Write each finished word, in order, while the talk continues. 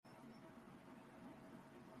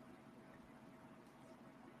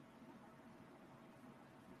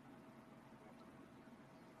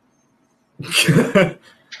Oh,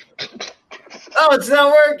 it's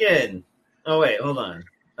not working. Oh, wait, hold on.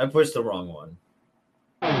 I pushed the wrong one.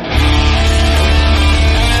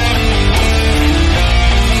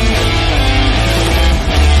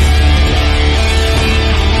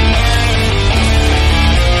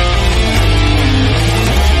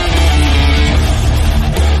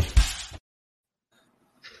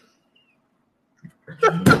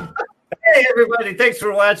 Hey, everybody. Thanks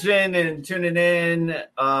for watching and tuning in.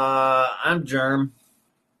 I'm Germ.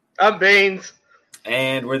 I'm Beans.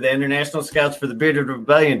 And we're the International Scouts for the Bearded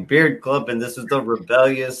Rebellion Beard Club, and this is the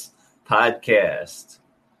Rebellious podcast.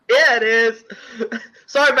 Yeah, it is.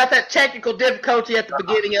 Sorry about that technical difficulty at the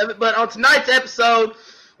beginning of it, but on tonight's episode,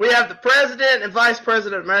 we have the President and Vice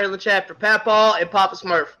President of Maryland Chapter, Papaw and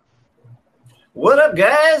PapaSmurff. What up,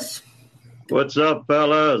 guys? What's up,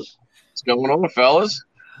 fellas? What's going on, fellas?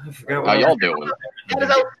 How y'all doing? Got his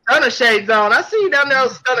old stunner shades on. I see you down there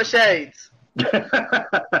with stunner shades. That's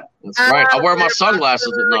right. I wear my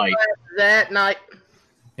sunglasses at night. That night.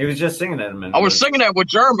 He was just singing that a minute. I was singing that with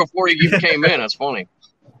Germ before you came in. That's funny.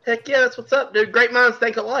 Heck yeah, that's what's up, dude. Great minds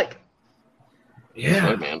think alike. Yeah,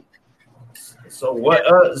 good, man. So what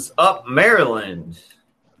is up, Maryland?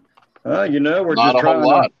 We're Not just a whole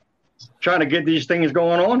lot. trying to get these things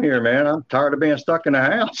going on here, man. I'm tired of being stuck in the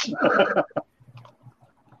house.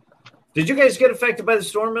 Did you guys get affected by the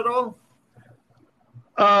storm at all?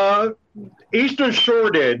 Eastern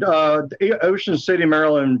Shore did. Ocean City,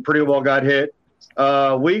 Maryland, pretty well got hit.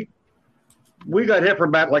 We got hit for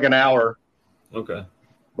about like an hour. Okay.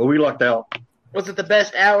 But we lucked out. Was it the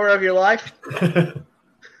best hour of your life?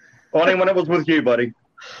 Only when it was with you, buddy.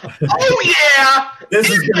 Oh yeah! This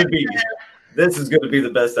is gonna be the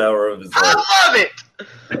best hour of his life. I love it.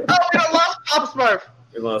 Oh, we lost PapaSmurff.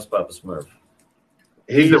 We lost PapaSmurff.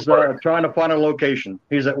 He's trying to find a location.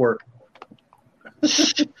 He's at work.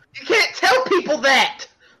 You can't tell people that.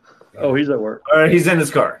 Oh, he's at work. All right, he's in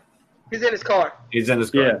his car. He's in his car.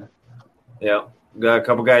 Yeah. Got a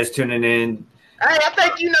couple guys tuning in. Hey, I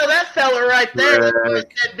think you know that fella right there.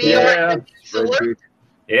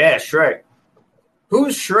 Yeah, Shrek.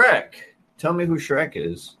 Who's Shrek? Tell me who Shrek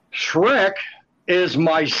is. Shrek is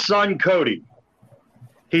my son, Cody.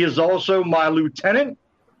 He is also my lieutenant.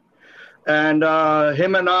 And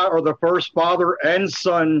him and I are the first father and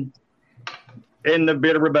son in the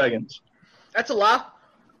Bearded Rebellions. That's a lie.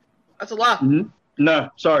 That's a lie. No,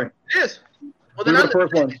 sorry. It is. Well, We then were the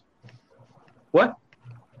first ones. What?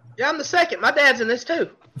 Yeah, I'm the second. My dad's in this too.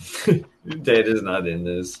 Your dad is not in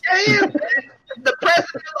this. Yeah, he is. The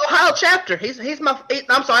president of the Ohio chapter.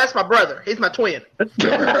 I'm sorry, that's my brother. He's my twin. We're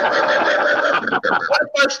the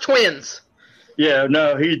first twins. Yeah,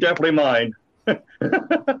 no, he's definitely mine.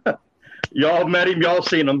 Y'all met him. Y'all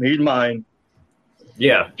seen him. He's mine.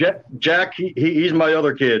 Yeah. Jack, he's my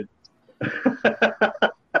other kid.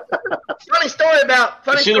 Funny story about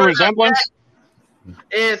See the resemblance?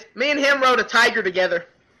 is me and him rode a tiger together.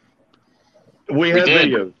 We have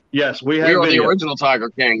video. Yes, we have We were video. the original Tiger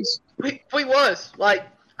Kings. We was like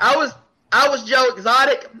I was Joe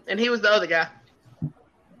Exotic and he was the other guy.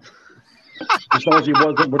 As long as he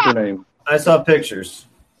wasn't, what's your name? I saw pictures.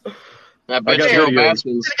 That bitch got Joe video.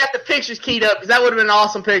 Baskins. Should have got the pictures keyed up because that would have been an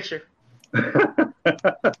awesome picture. That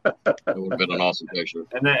would have been an awesome picture.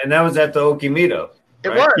 And that was at the Okie meetup. It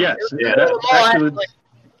right? worked. Yes. It was Yeah, at the mall, actually.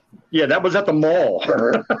 Yeah, that was at the mall.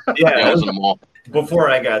 Yeah, it was in the mall. Before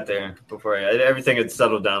I got there. Everything had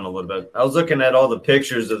settled down a little bit. I was looking at all the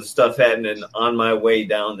pictures of the stuff happening on my way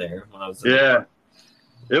down there when I was. Yeah,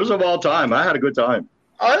 it was a wild time. I had a good time.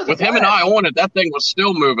 Oh, it was With him and I on it, that thing was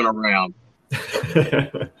still moving around.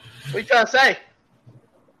 What you trying to say?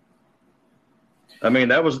 I mean,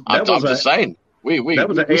 that was I'm just saying. that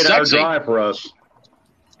was an 8-hour drive for us.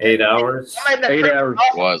 8 hours. 8 hours.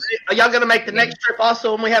 Was. Are y'all gonna make the next trip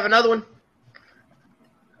also when we have another one?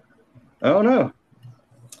 Oh no.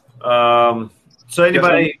 So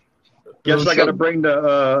anybody? Guess I got to bring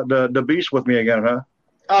the beast with me again, huh?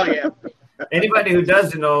 Oh yeah. Anybody who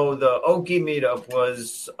doesn't know, the Okie meetup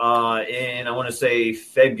was in, I want to say,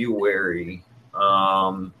 February.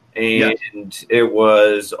 And it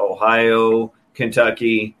was Ohio,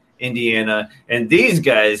 Kentucky, Indiana, and these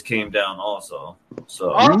guys came down also.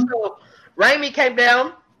 So Also, Ramey came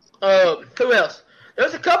down. Who else?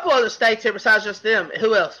 There's a couple other states here besides just them.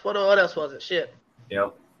 Who else? What else was it? Shit.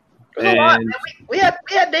 Yep. It was a lot, man. We had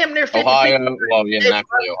damn near 50 Ohio. people. Well, yeah,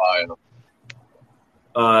 naturally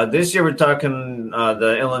Ohio. This year we're talking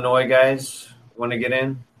the Illinois guys want to get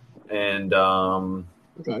in, and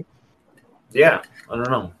Okay. yeah, I don't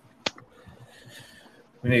know.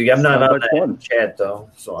 I'm not on that chat though,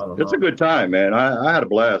 so I don't know. It's a good time, man. I had a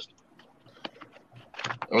blast.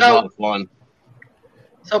 It was a lot of fun.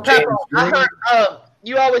 So, Papaw, I heard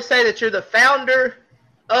you always say that you're the founder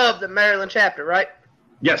of the Maryland chapter, right?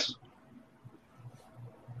 Yes.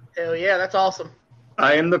 Hell yeah, that's awesome.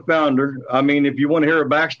 I am the founder. I mean, if you want to hear a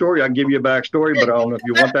backstory, I can give you a backstory, but I don't know if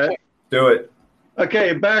you want that. Do it.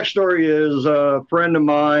 Okay, backstory is a friend of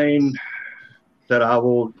mine that I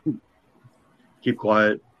will keep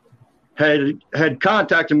quiet had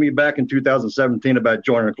contacted me back in 2017 about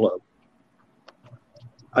joining a club.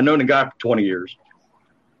 I've known the guy for 20 years.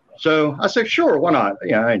 So I said, sure, why not?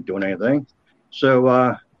 Yeah, I ain't doing anything. So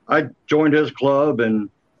I joined his club, and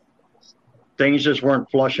things just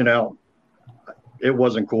weren't flushing out. It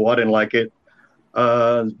wasn't cool. I didn't like it.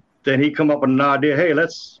 Then he come up with an idea, hey,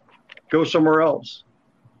 let's go somewhere else.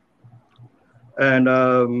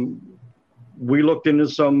 And we looked into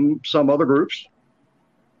some other groups,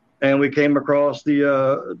 and we came across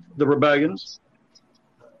the Rebellions.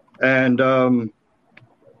 And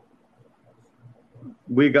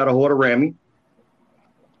we got a hold of Rami,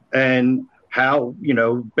 and how,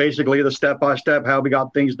 basically the step-by-step, how we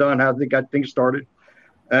got things done, how they got things started.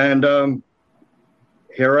 And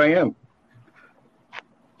here I am.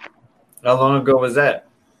 How long ago was that?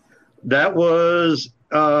 That was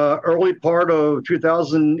early part of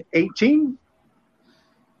 2018.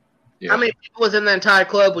 Yeah. How many people was in the entire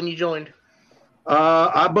club when you joined?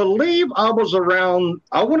 I believe I was around,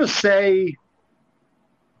 I want to say,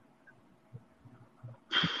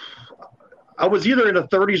 I was either in the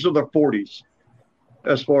 30s or the 40s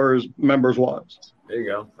as far as members was. There you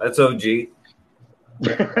go. That's OG.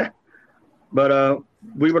 But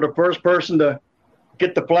we were the first person to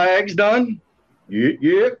get the flags done.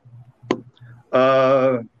 Yeah.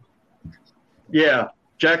 Yeah.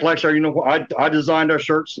 Jack likes our uniform. I designed our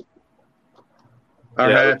shirts.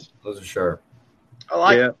 Our hats. Those are sharp. I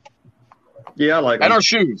like it. Yeah, I like and them. our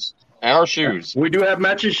shoes. And our shoes. We do have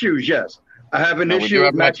matching shoes, yes. I have an issue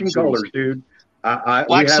with matching colors, dude.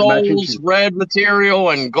 Black soles, red material,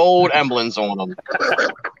 and gold emblems on them.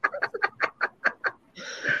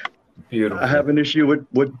 Beautiful. I have an issue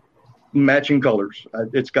with matching colors.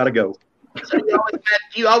 It's got to go. So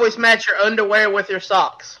you always match your underwear with your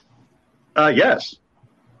socks? Yes.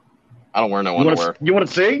 I don't wear no underwear. You want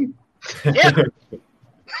to see? Yeah.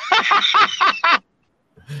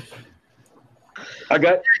 I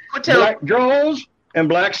got black drawers and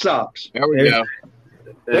black socks. There we go.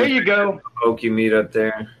 There you go. Okie meat up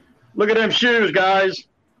there. Look at them shoes, guys.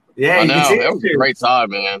 Yeah, I know. That was a great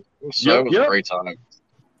time, man. It was a great time.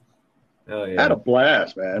 Oh, yeah. Had a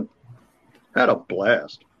blast, man. Had a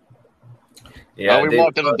blast. Yeah, we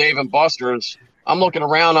walked into Dave and Buster's. I'm looking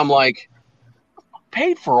around. I'm like,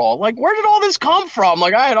 paid for all. Like, where did all this come from?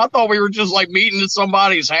 Like, I thought we were just like meeting at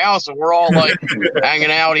somebody's house, and we're all like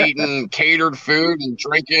hanging out, eating catered food and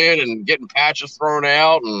drinking and getting patches thrown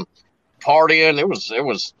out and partying. It was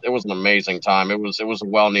an amazing time. It was a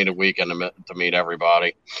well needed weekend to meet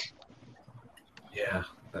everybody. Yeah,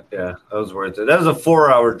 that was worth it. That was a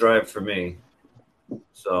 4-hour drive for me.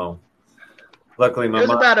 So, luckily,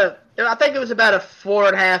 I think it was about a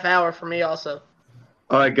 4.5 hour for me also.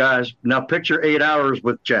 All right, guys. Now picture 8 hours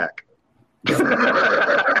with Jack. That's a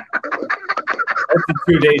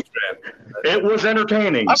 2-day trip. It was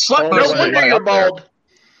entertaining. I slept no wonder you're bald.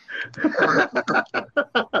 There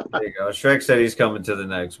you go. Shrek said he's coming to the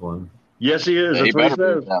next one. Yes, he is. Yeah, That's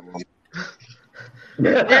what he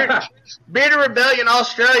says. Bearded Rebellion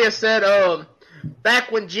Australia said,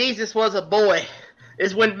 back when Jesus was a boy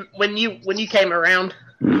is when you came around.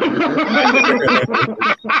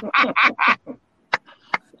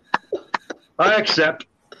 I accept.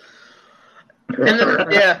 And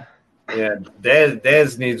then, yeah. Yeah,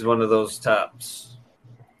 Daz needs one of those tops.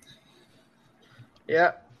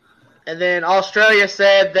 Yeah. And then Australia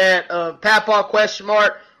said that Papaw ?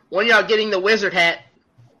 When y'all getting the wizard hat?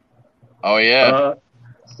 Oh yeah.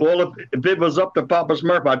 Well, if it was up to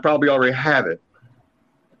PapaSmurff, I'd probably already have it.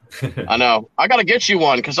 I know. I gotta get you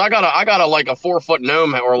one because I got a like a 4-foot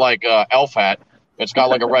gnome or like elf hat. It's got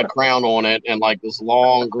like a red crown on it and like this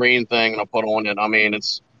long green thing and I put on it. I mean,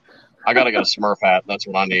 I gotta get a Smurf hat. That's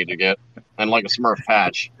what I need to get, and like a Smurf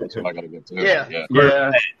patch. That's what I gotta get too. Yeah.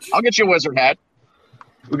 I'll get you a wizard hat.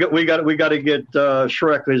 We got to get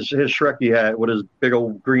Shrek his Shreky hat with his big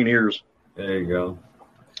old green ears. There you go.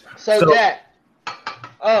 So Jack,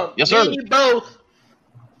 yes sir. You both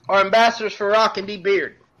are ambassadors for Rock and D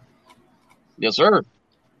Beard. Yes sir.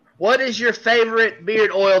 What is your favorite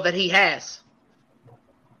beard oil that he has?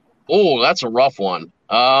 Oh, that's a rough one.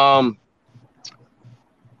 Probably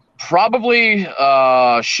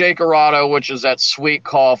Shakerado, which is that sweet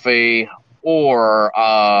coffee, or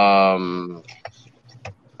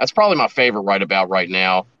That's probably my favorite right about right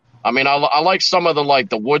now. I mean, I like some of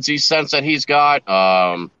the woodsy scents that he's got,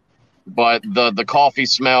 but the coffee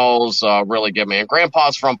smells really good, man.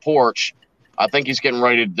 Grandpa's Front Porch, I think he's getting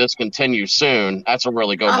ready to discontinue soon. That's a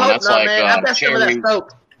really good one. That's not, like man. I've got some of that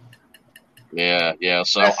soap. Yeah.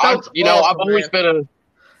 So I've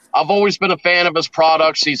always been a fan of his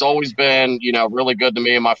products. He's always been, really good to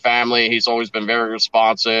me and my family. He's always been very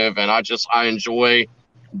responsive, and I enjoy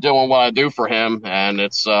doing what I do for him. And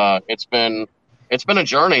it's been a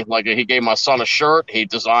journey. Like, he gave my son a shirt. He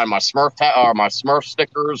designed my Smurf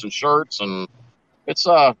stickers and shirts, and it's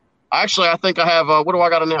actually, I think I have what do I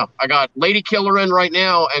got now? I got Lady Killer in right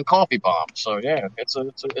now and Coffee Bomb. So yeah, it's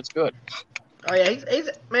good. Oh yeah, he's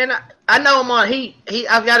man. I know him on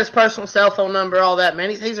I've got his personal cell phone number, all that, man.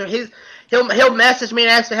 He'll message me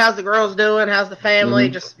and ask me how's the girls doing, how's the family.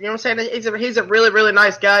 Mm-hmm. Just, you know what I'm saying. He's a really, really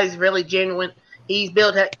nice guy. He's really genuine. He's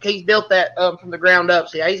built that from the ground up.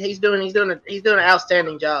 So yeah, he's doing an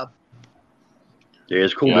outstanding job. Yeah,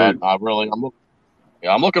 it's cool. Yeah, dude.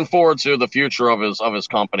 I'm looking forward to the future of his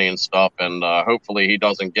company and stuff, and hopefully he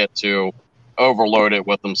doesn't get too overloaded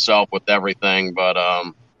with himself with everything. But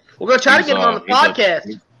we're gonna try to get him on the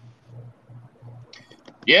podcast.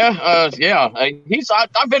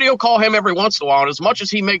 I video call him every once in a while, and as much as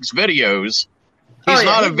he makes videos, he's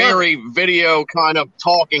not a very video kind of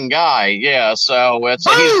talking guy. Yeah, so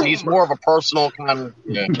he's more of a personal kind of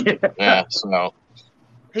yeah. So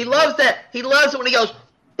he loves that. He loves it when he goes,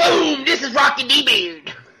 boom, this is Rocky D.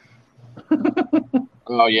 Beard.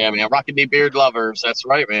 Oh, yeah, man. Rocky D. Beard lovers. That's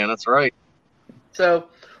right, man. That's right. So,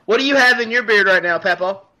 what do you have in your beard right now,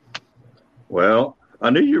 Papaw? Well, I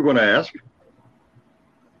knew you were going to ask.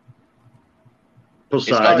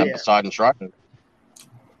 Poseidon. Poseidon Shrine.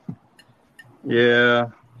 Yeah,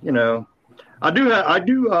 I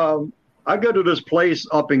go to this place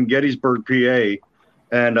up in Gettysburg, PA,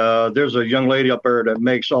 and there's a young lady up there that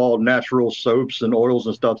makes all natural soaps and oils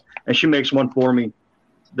and stuff. And she makes one for me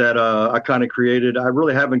that I kind of created. I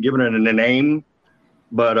really haven't given it a name,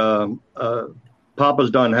 but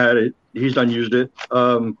Papa's done had it. He's done used it.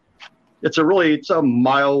 It's a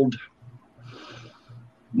mild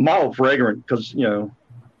fragrant because,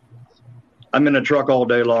 I'm in the truck all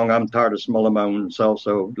day long. I'm tired of smelling my own self.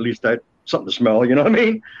 So at least that's something to smell. You know what I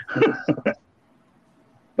mean?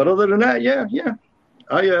 But other than that, yeah.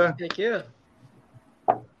 Heck yeah.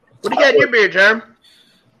 What do you got in your beard, Jerm?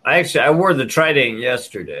 I wore the Trident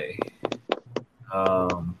yesterday.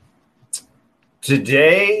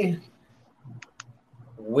 Today,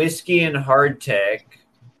 whiskey and hardtack,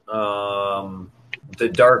 the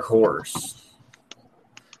Dark Horse.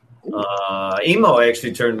 Emo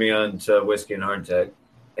actually turned me on to whiskey and hardtack,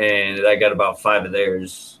 and I got about 5 of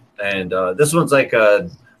theirs. And this one's like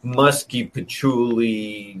a musky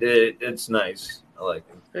patchouli. It's nice. I like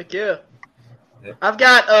it. Heck yeah. I've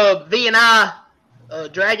got V&I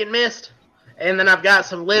Dragon Mist, and then I've got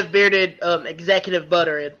some Live Bearded Executive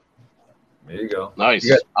Butter in. There you go. Nice.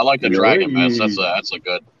 I like the Dragon Mist. That's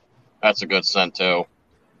a good scent too.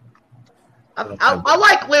 I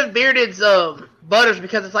like Live Bearded's butters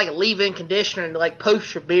because it's like a leave-in conditioner and like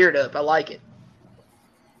posts your beard up. I like it.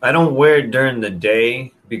 I don't wear it during the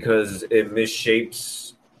day because it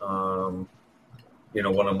misshapes,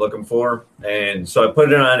 what I'm looking for, and so I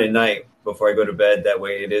put it on at night before I go to bed. That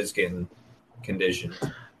way, it is getting conditioned.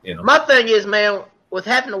 My thing is, man, with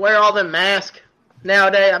having to wear all them masks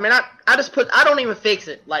nowadays. I mean, I don't even fix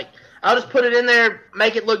it. Like, I'll just put it in there,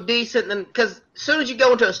 make it look decent, and then because as soon as you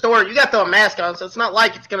go into a store, you got to throw a mask on, so it's not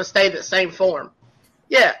like it's going to stay the same form.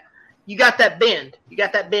 Yeah, you got that bend. You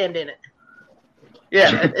got that bend in it.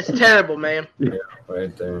 Yeah, it's terrible, man. Yeah,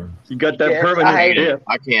 right there. You got that permanent. I hate it.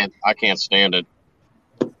 I can't stand it.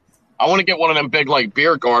 I want to get one of them big like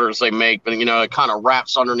beer garters they make, but it kind of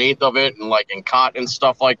wraps underneath of it and like in cotton and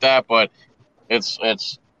stuff like that. But it's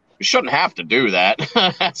you shouldn't have to do that.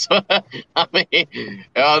 I mean,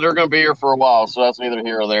 they're going to be here for a while, so that's neither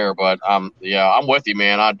here or there. But I'm with you,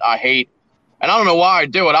 man. I hate, and I don't know why I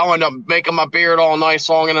do it. I'll end up making my beard all nice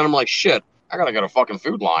long, and then I'm like, shit, I gotta go to fucking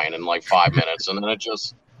Food Lion in like 5 minutes, and then it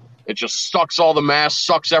just sucks all the mass,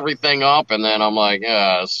 sucks everything up, and then I'm like,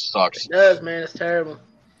 yeah, this sucks. It does, man. It's terrible.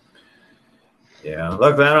 Yeah,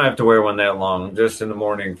 luckily I don't have to wear one that long. Just in the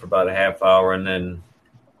morning for about a half hour, and then,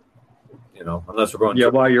 unless we're going. Yeah,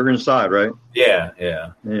 while you're inside, right? Yeah.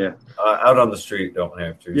 Out on the street, don't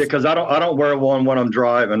have to. Yeah, because I don't wear one when I'm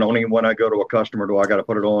driving. Only when I go to a customer do I got to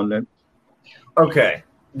put it on. Then. Okay,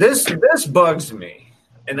 this bugs me,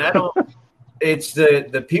 and I don't. It's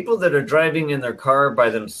the people that are driving in their car by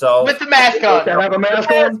themselves with the mask on. They have a mask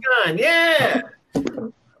on. Yeah.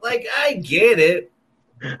 Like, I get it.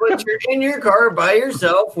 But you're in your car by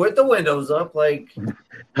yourself with the windows up, like,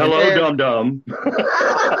 hello, dum-dum.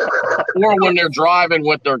 Or when they're driving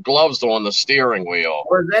with their gloves on the steering wheel.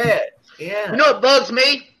 Or that. Yeah. You know what bugs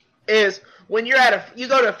me is when you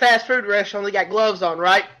go to a fast food restaurant, they got gloves on,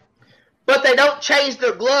 right? But they don't change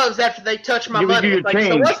their gloves after they touch my money.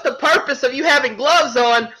 So what's the purpose of you having gloves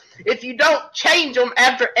on if you don't change them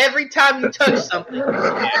after every time you touch something?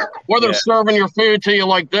 Or they're serving your food to you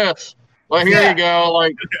like this. Like, here you go.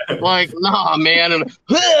 Like, nah, man. And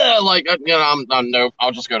like,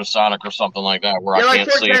 I'll just go to Sonic or something like that where I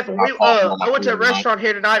can't see it. I went to a restaurant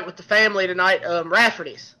here tonight with the family tonight,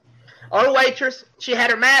 Rafferty's. Our waitress, she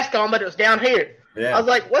had her mask on, but it was down here. Yeah. I was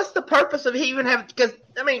like, what's the purpose of even having, because,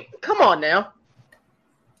 I mean, come on now.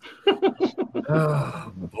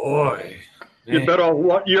 Oh, boy. You're better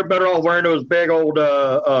off wearing those big old,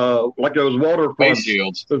 like those waterfronts.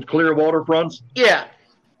 Shields. Those clear waterfronts. Yeah.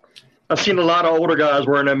 I've seen a lot of older guys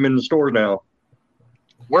wearing them in the store now.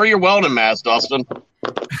 Where are your welding masks, Dustin?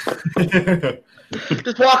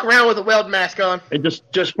 Just walk around with a welding mask on. And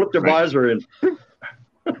just flip the visor in.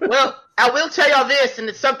 Well, I will tell y'all this, and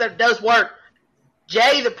it's something that does work.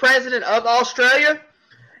 Jay, the president of Australia,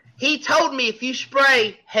 he told me if you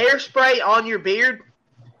spray hairspray on your beard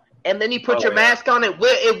and then you put your mask on, it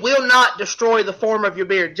will not destroy the form of your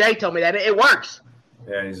beard. Jay told me that. It works.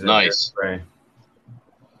 Yeah, he's nice. Hairspray.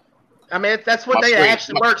 I mean, that's what they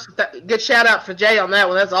actually works. Good shout out for Jay on that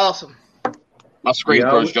one. That's awesome. My screen's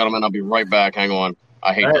froze, gentlemen. I'll be right back. Hang on.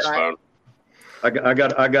 I hate this phone.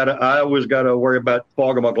 I always got to worry about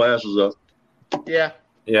fogging my glasses up. Yeah.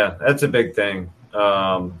 Yeah, that's a big thing.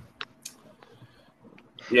 I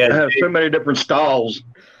have so many different styles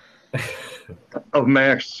of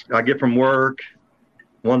masks I get from work,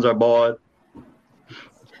 ones I bought.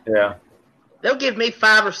 Yeah. They'll give me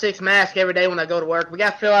 5 or 6 masks every day when I go to work. We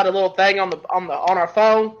got to fill out a little thing on our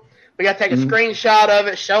phone. We got to take a screenshot of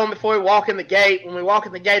it, show them before we walk in the gate. When we walk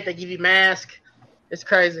in the gate, they give you a mask. It's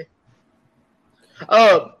crazy.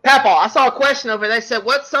 Papaw, I saw a question over there. They said,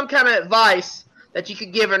 what's some kind of advice that you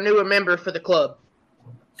could give a newer member for the club?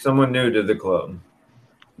 Someone new to the club.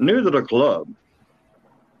 New to the club.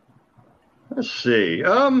 Let's see.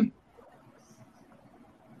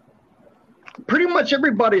 Pretty much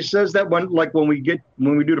everybody says that when we do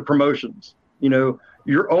the promotions,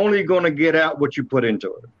 you're only going to get out what you put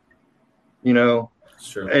into it.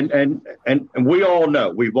 Sure. And we all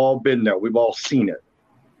know, we've all been there, we've all seen it.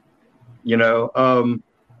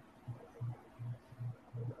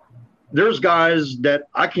 There's guys that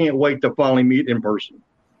I can't wait to finally meet in person.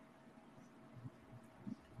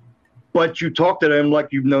 But you talk to them like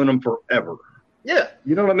you've known them forever. Yeah.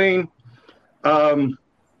 You know what I mean?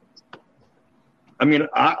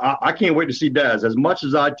 I can't wait to see Daz. As much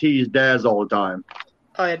as I tease Daz all the time.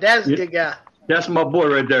 Oh yeah, Daz is a good guy. That's my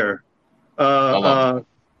boy right there.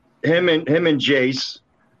 Him and Jace.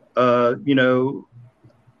 I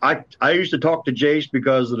used to talk to Jace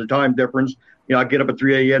because of the time difference. I get up at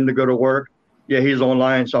 3 a.m. to go to work. Yeah, he's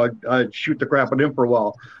online, so I'd shoot the crap with him for a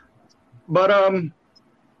while. But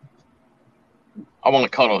I want to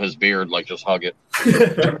cuddle his beard, like just hug it.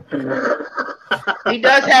 He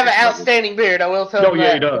does have an outstanding beard. I will tell you. Oh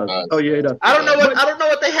yeah, he does. Oh yeah, he does. I don't know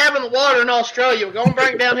what they have in the water in Australia. We're gonna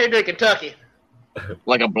bring it down here to Kentucky.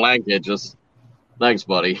 Like a blanket, just thanks,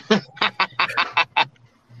 buddy.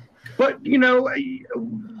 But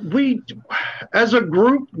we, as a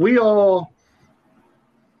group, we all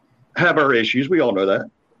have our issues. We all know that.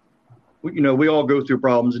 We all go through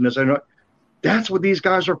problems and this and that. That's what these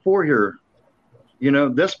guys are for here.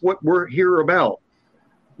 That's what we're here about.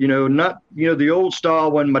 Not the old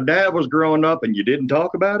style when my dad was growing up and you didn't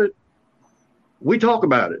talk about it. We talk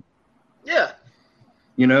about it. Yeah.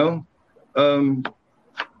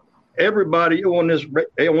 Everybody on this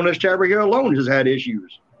chat right here alone has had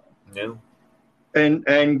issues. Yeah.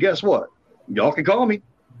 And guess what? Y'all can call me.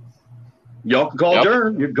 Y'all can call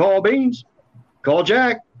Jern. You can call Beans. Call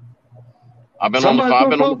Jack. I've been on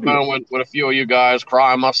the phone with a few of you guys,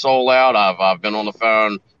 crying my soul out. I've been on the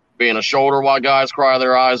phone being a shoulder while guys cry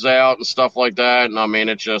their eyes out and stuff like that. And I mean,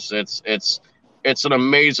 it's an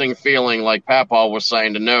amazing feeling, like Papaw was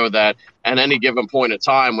saying, to know that at any given point in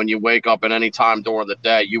time, when you wake up at any time during the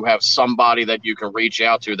day, you have somebody that you can reach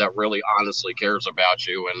out to that really honestly cares about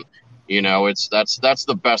you. And that's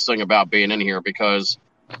the best thing about being in here, because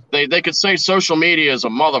they could say social media is a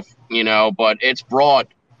mother, but it's brought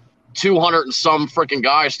 200 and some freaking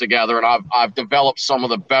guys together, and I've developed some of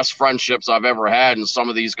the best friendships I've ever had, and some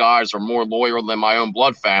of these guys are more loyal than my own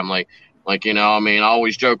blood family. Like, I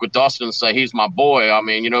always joke with Dustin and say he's my boy.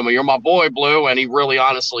 You're my boy, Blue, and he really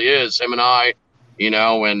honestly is. Him and I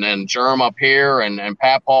and Germ up here and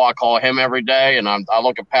Papaw, I call him every day, and I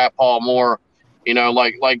look at Papaw more,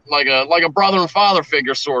 like a brother and father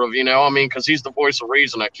figure, sort of, because he's the voice of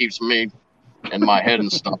reason that keeps me in my head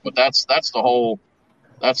and stuff. But that's the whole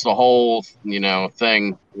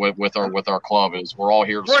thing with our club is we're all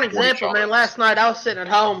here to support each other. For an example, man, last night I was sitting at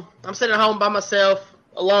home. I'm sitting at home by myself,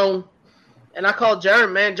 alone, and I called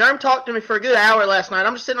Germ, man. Germ talked to me for a good hour last night.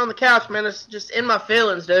 I'm just sitting on the couch, man. It's just in my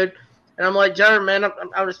feelings, dude. And I'm like, Germ, man,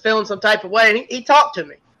 I was feeling some type of way. And he talked to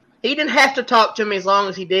me. He didn't have to talk to me as long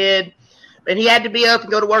as he did. And he had to be up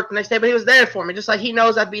and go to work the next day, but he was there for me, just like he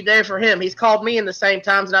knows I'd be there for him. He's called me in the same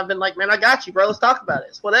times, and I've been like, man, I got you, bro. Let's talk about it.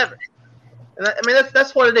 It's whatever. And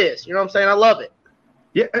that's what it is. You know what I'm saying? I love it.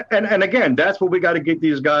 Yeah, and again, that's what we got to get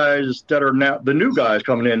these guys that are now the new guys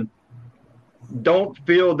coming in. Don't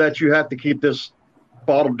feel that you have to keep this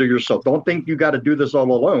bottled to yourself. Don't think you got to do this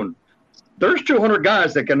all alone. There's 200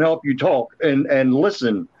 guys that can help you talk and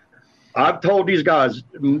listen. I've told these guys,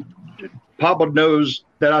 Papa knows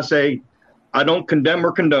that I say, I don't condemn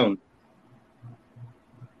or condone.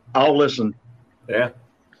 I'll listen. Yeah.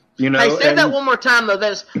 Hey, say that one more time though.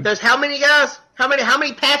 There's how many guys? How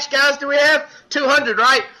many patch guys do we have? 200,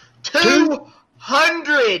 right?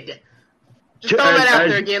 200. Just throw that out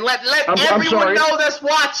there again. Let everyone know that's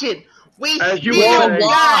watching. We still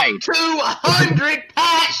got 200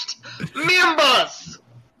 patched members.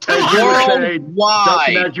 200.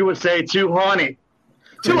 Why? As you would say, 200.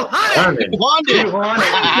 200. Just throwing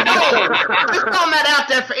that out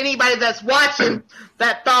there for anybody that's watching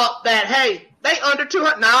that thought that, hey, they under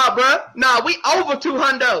 200. Nah, bro. Nah, we over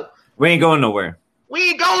 200. We ain't going nowhere. We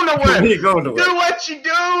ain't going nowhere. We ain't going nowhere. Do what you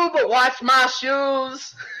do, but watch my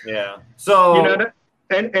shoes. Yeah. So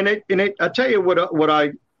I tell you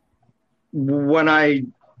when I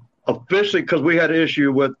officially, because we had an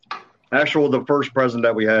issue with the first president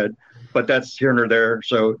that we had, but that's here and there.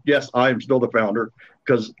 So yes, I am still the founder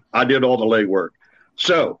because I did all the legwork.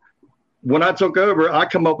 So when I took over, I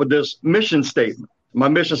come up with this mission statement. My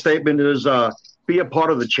mission statement is be a part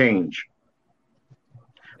of the change.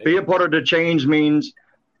 Be a part of the change means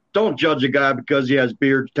don't judge a guy because he has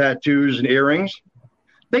beard, tattoos, and earrings.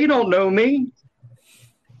 They don't know me.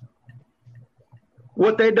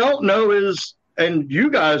 What they don't know is, and you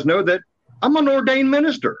guys know that I'm an ordained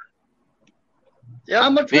minister. Yeah,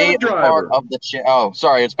 I'm a truck driver. Part of the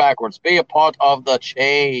sorry, it's backwards. Be a part of the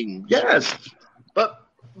change. Yes. But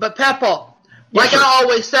Papaw, like I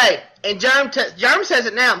always say, and Jerm says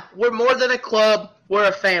it now, we're more than a club, we're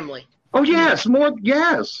a family. Oh, yes,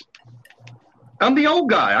 yes. I'm the old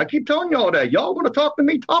guy. I keep telling y'all that. Y'all want to talk to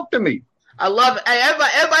me? Talk to me. I love it. Hey,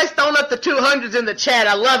 everybody's throwing up the 200s in the chat.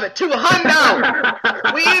 I love it.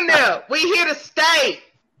 200. We in there. We here to stay.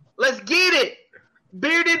 Let's get it.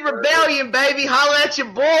 Bearded Rebellion, baby. Holla at your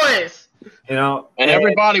boys. And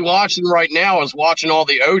everybody watching right now is watching all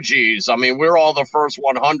the OGs. I mean, we're all the first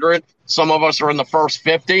 100. Some of us are in the first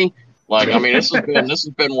 50. This has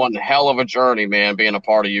been one hell of a journey, man, being a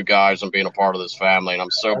part of you guys and being a part of this family, and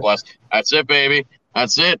I'm so blessed. That's it, baby.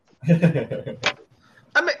 That's it.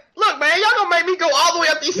 I mean, look, man, y'all gonna make me go all the way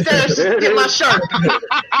up these stairs to get my shirt.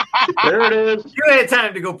 There it is. You had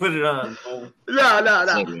time to go put it on.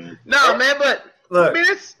 No, man, but look, I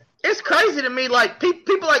mean, it's crazy to me. Like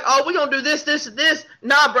people like, oh, we're gonna do this, and this.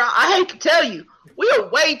 Nah, bro, I hate to tell you, we are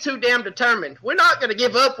way too damn determined. We're not gonna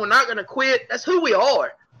give up. We're not gonna quit. That's who we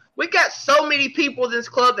are. We got so many people in this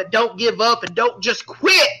club that don't give up and don't just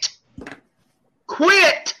quit.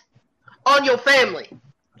 Quit on your family.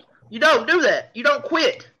 You don't do that. You don't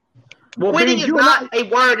quit. Well, quitting is not a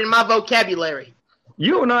word in my vocabulary.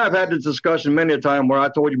 You and I have had this discussion many a time where I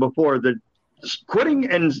told you before that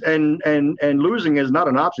quitting and losing is not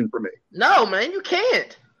an option for me. No, man, you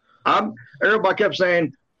can't. Everybody kept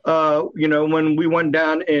saying, when we went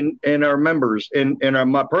down in our members in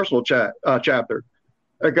my personal chapter,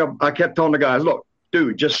 I kept telling the guys, look,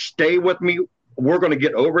 dude, just stay with me. We're going to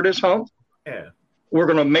get over this hump. Yeah. We're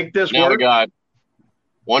going to make this work. We got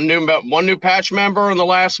one new patch member in the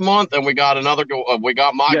last month, and we got another. We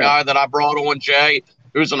got my guy that I brought on, Jay,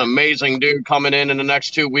 who's an amazing dude, coming in the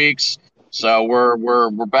next 2 weeks. So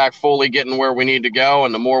we're back fully getting where we need to go,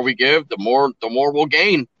 and the more we give, the more we'll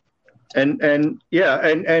gain. And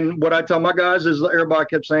what I tell my guys is everybody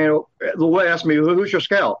kept saying, they asked me, who's your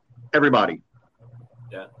scout? Everybody.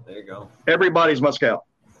 Yeah, there you go. Everybody's my scout.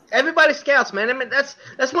 Everybody scouts, man. I mean, that's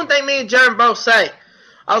one thing me and Jeremy both say.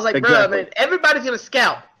 I was like, exactly. Bro, man, everybody's going to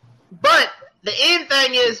scout. But the end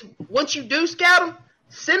thing is, once you do scout them,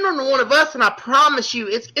 send them to one of us, and I promise you,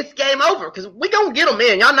 it's game over because we going to get them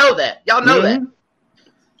in. Y'all know that. Y'all know that.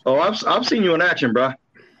 Oh, I've seen you in action, bro.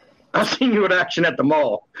 I've seen you in action at the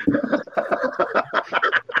mall.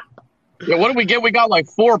 Yeah, what did we get? We got like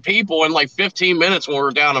 4 people in like 15 minutes when we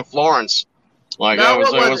were down in Florence. Like, no,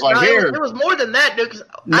 it was like, here. It was more than that, dude, because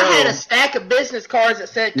I had a stack of business cards that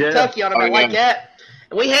said Kentucky on them like that.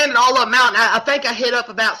 And we handed all of them out, and I think I hit up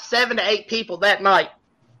about 7 to 8 people that night.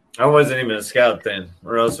 I wasn't even a scout then,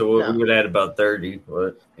 or else we would have had about 30,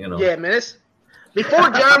 but, you know. Yeah, man, before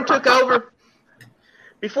Germ took over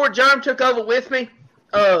with me,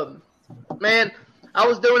 man, I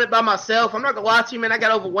was doing it by myself. I'm not going to lie to you, man, I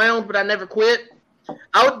got overwhelmed, but I never quit.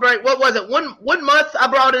 I would break, what was it, one month I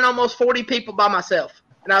brought in almost 40 people by myself.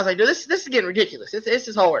 And I was like, dude, this is getting ridiculous. This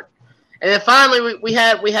is hard. And then finally we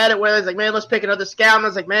had it where I was like, man, let's pick another scout. And I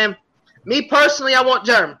was like, man, me personally, I want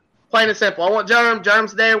Germ. Plain and simple. I want Germ.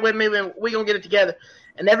 Germ's there with me, and we're going to get it together.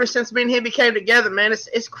 And ever since me and him became together, man,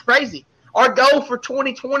 it's crazy. Our goal for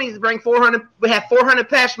 2020 is to bring 400. We have 400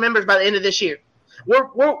 patch members by the end of this year. We're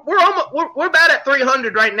about at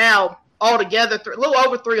 300 right now altogether, a little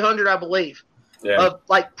over 300, I believe, of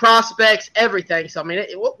like prospects, everything. So I mean,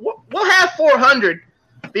 we'll have 400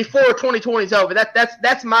 before 2020 is over.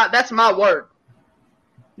 That's my word.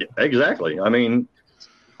 Yeah, exactly. I mean,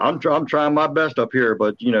 I'm trying my best up here,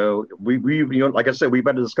 but we like I said, we've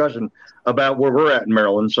had a discussion about where we're at in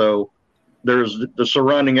Maryland. So there's the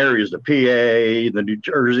surrounding areas, the PA, the New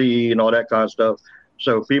Jersey, and all that kind of stuff.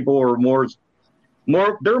 So people are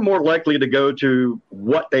they're more likely to go to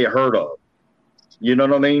what they heard of. You know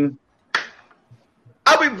what I mean?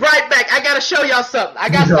 I'll be right back. I got to show y'all something. I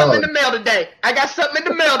got something in the mail today.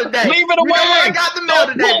 Leave it away. I got the mail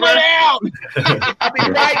today, pull it out.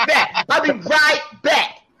 I'll be right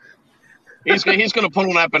back. He's going to put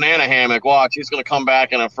on that banana hammock. Watch. He's going to come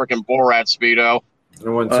back in a freaking Borat Speedo. It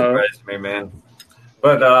wouldn't surprise me, man.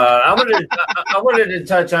 But I wanted to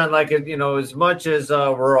touch on, like, as much as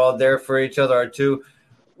we're all there for each other too,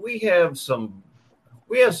 we have some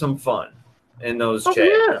fun in those chats.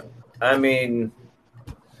 Yeah. I mean,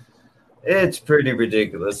 it's pretty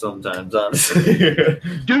ridiculous sometimes, honestly.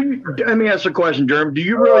 Let me ask a question, Jeremy. Do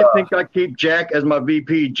you really think I keep Jack as my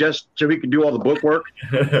VP just so he can do all the book work?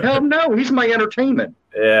 Hell no, he's my entertainment.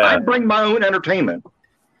 Yeah, I bring my own entertainment.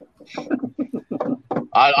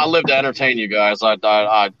 I live to entertain you guys.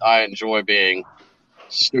 I enjoy being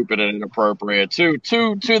stupid and inappropriate to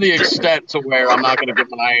the extent to where I'm not going to get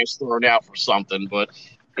my ass thrown out for something, but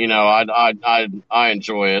I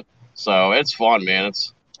enjoy it. So it's fun, man.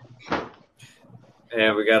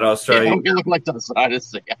 And we got Australia. We look like the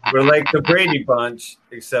Dynasty. We're like the Brady Bunch,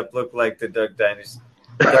 except look like the Duck Dynasty.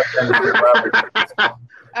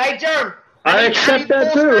 Hey, Jerm. I accept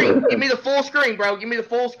that too. Screen. Give me the full screen, bro. Give me the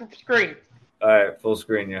full screen. All right, full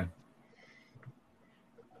screen, yeah.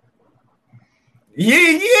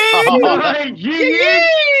 Yeah.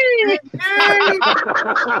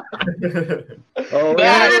 Oh,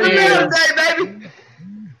 baby.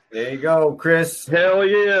 There you go, Chris. Hell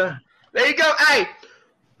yeah. There you go. Hey,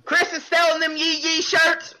 Chris is selling them yee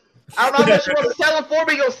shirts. I don't know how much you want to sell them for,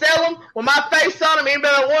 but he's going to sell them with my face on them.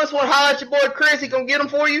 Anybody that wants one, holler at your boy Chris. He's going to get them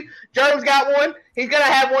for you. Joe's got one. He's going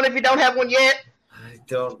to have one if you don't have one yet.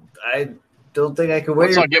 I don't think I can wait.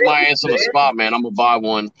 Once I get my ass on the spot, man, I'm going to buy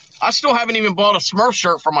one. I still haven't even bought a Smurf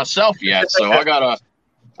shirt for myself yet, so I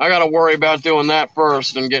gotta worry about doing that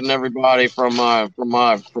first and getting everybody from my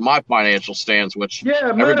financial stance, which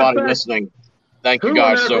everybody listening, thank you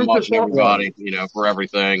guys so much, everybody, for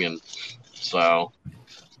everything. And so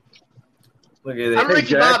look at that. I'm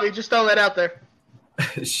Ricky Bobby, just throwing that out there.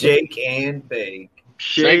 Shake and bake.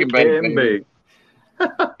 Shake and bake.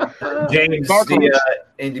 James, the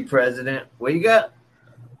indie president. What you got?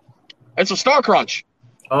 It's a Star Crunch.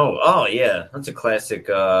 Oh yeah, that's a classic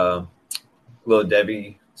Little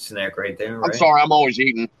Debbie snack right there. Right? I'm sorry, I'm always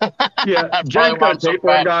eating. Yeah, James got tape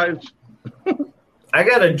on, guys. I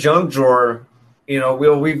got a junk drawer.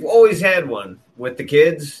 We've always had one with the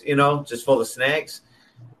kids. Just full of snacks.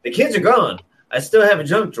 The kids are gone. I still have a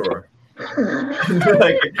junk drawer. Y'all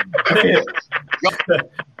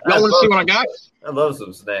want to see what I got? I love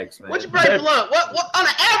some snacks, man. What you break for lunch? What on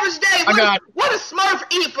an average day? What does Smurf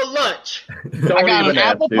eat for lunch? I got an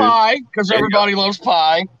apple pie because everybody loves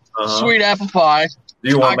pie. Sweet apple pie.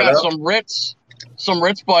 I got some Ritz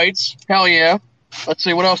bites. Hell yeah. Let's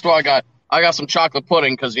see, what else do I got? I got some chocolate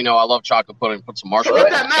pudding because I love chocolate pudding. Put some marshmallows.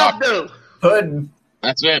 What that mouth do? Pudding.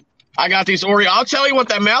 That's it. I got these Oreo. I'll tell you what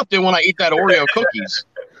that mouth do when I eat that Oreo cookies.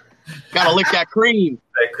 Gotta lick that cream.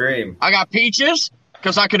 That cream. I got peaches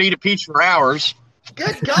because I could eat a peach for hours.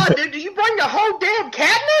 Good God, dude! Did you bring the whole damn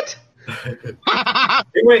cabinet?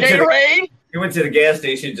 He went to the gas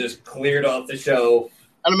station, just cleared off the shelf.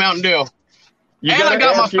 And a Mountain Dew. And I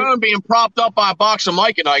got my phone being propped up by a box of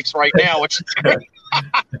Mike and Ike's right now, which is great.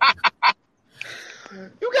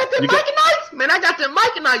 You got them Mike and Ike's? Man, I got them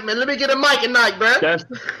Mike and Ike, man. Let me get a Mike and Ike, bro.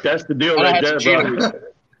 That's the deal right there, bro.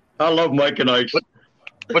 I love Mike and Ike's.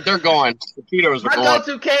 But they're gone. The Cheetos are gone.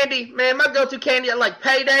 My go-to candy, I like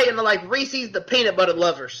Payday and I like Reese's, the peanut butter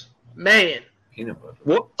lovers. Man. Peanut butter.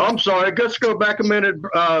 Well, I'm sorry. Let's go back a minute.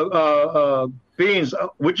 Beans,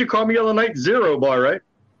 what'd you call me the other night? Zero bar, right?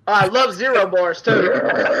 I love Zero bars, too.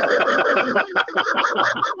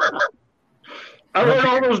 I wrote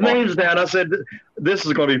all those names down. I said, this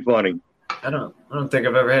is going to be funny. I don't think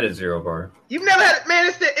I've ever had a Zero bar. You've never had it? Man,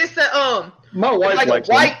 it's the My wife like likes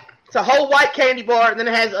a white, it's a whole white candy bar, and then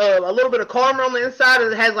it has a little bit of caramel on the inside,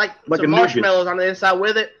 and it has like some marshmallows on the inside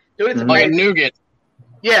with it. Dude, it's like a nougat.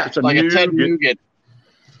 Yeah. It's a like a Ted nougat.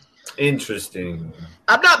 Interesting.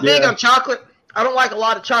 I'm not big on chocolate. I don't like a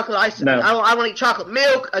lot of chocolate ice. No. I don't eat chocolate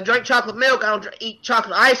milk. I drink chocolate milk. I don't eat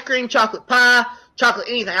chocolate ice cream, chocolate pie, chocolate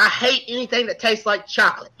anything. I hate anything that tastes like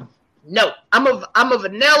chocolate. No. I'm a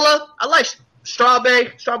vanilla. I like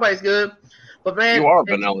strawberry. Strawberry's good. But man, you are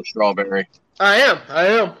vanilla strawberry. I am.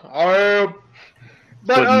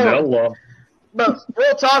 But vanilla. But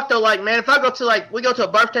real talk though, like man, if I go to we go to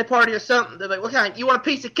a birthday party or something, they're like, "What kind? You want a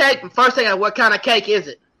piece of cake?" And first thing, what kind of cake is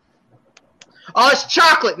it? Oh, it's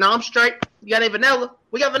chocolate. No, I'm straight. You got any vanilla?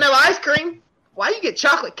 We got vanilla ice cream. Why you get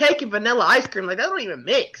chocolate cake and vanilla ice cream? Like that don't even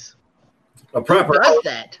mix. A proper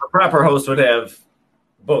host would have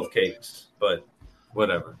both cakes, but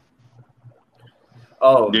whatever.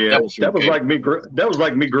 Oh yeah, that was like me. That was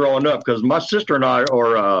like me growing up because my sister and I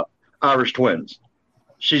are Irish twins.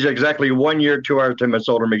 She's exactly 1 year, 2 hours, 10 minutes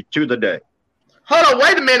older than me to the day. Hold on,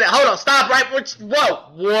 wait a minute. Hold on, stop right.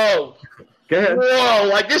 Whoa. Go ahead. Whoa,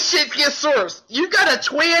 like this shit gets sourced. You got a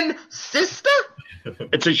twin sister?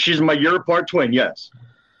 She's my year apart twin. Yes,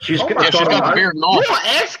 she's got the beard and all. You're on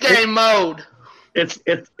X game mode.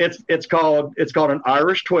 It's called an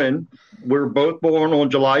Irish twin. We're both born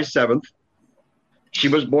on July 7th. She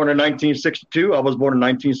was born in 1962. I was born in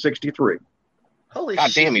 1963. Holy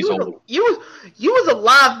God shit! Damn, he's old. You was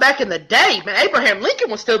alive back in the day, man. Abraham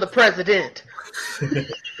Lincoln was still the president.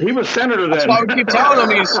 He was senator then. That's why we keep telling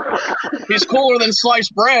him he's cooler than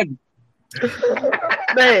sliced bread.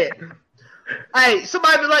 Man, hey,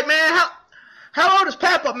 somebody be like, man, how old is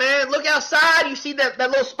Papaw, man? Look outside, you see that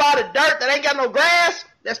little spot of dirt that ain't got no grass?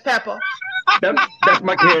 That's Papaw. That's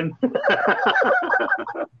my kid.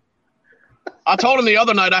 I told him the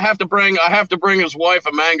other night I have to bring his wife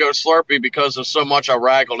a mango Slurpee because of so much I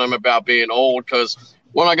raggled him about being old. Because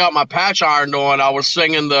when I got my patch ironed on, I was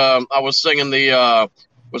I'm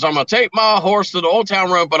gonna take my horse to the Old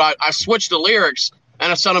Town Road, but I switched the lyrics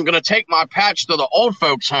and I said I'm gonna take my patch to the old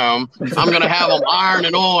folks' home. I'm gonna have them iron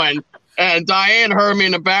it on. And Diane heard me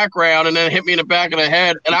in the background and then hit me in the back of the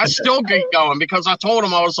head, and I still get going because I told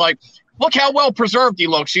him I was like, look how well preserved he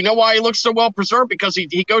looks. You know why he looks so well preserved? Because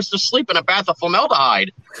he goes to sleep in a bath of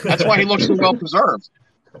formaldehyde. That's why he looks so well preserved.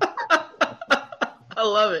 I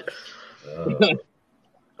love it.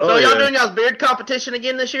 So y'all doing y'all's beard competition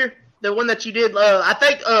again this year? The one that you did, I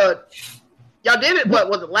think y'all did it, what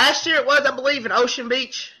was it, last year it was, I believe, in Ocean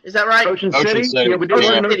Beach. Is that right? Ocean City? Yeah, we did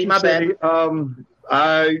Ocean City, my bad.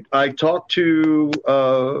 I talked to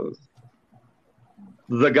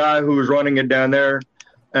the guy who was running it down there.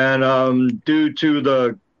 And due to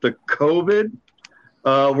the COVID,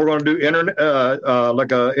 we're going to do internet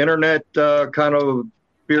like a internet kind of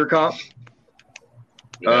beer comp.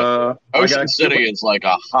 Ocean City is like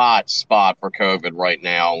a hot spot for COVID right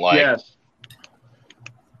now. Like, yes,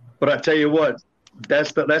 but I tell you what,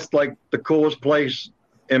 that's like the coolest place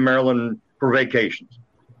in Maryland for vacations.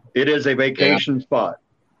 It is a vacation spot.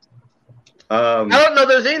 I don't know if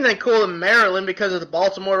there's anything cool in Maryland because of the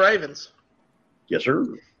Baltimore Ravens. Yes, sir.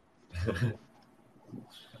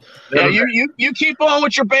 Yeah, you keep on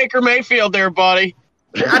with your Baker Mayfield there, buddy.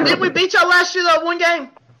 Didn't we beat y'all last year, though, one game?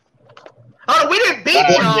 Oh, we didn't beat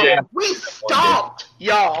y'all. Yeah. We stomped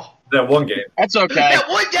y'all. That one game. That's okay. That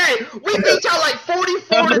one game. We beat y'all like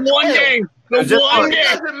 44 to 12. One game. It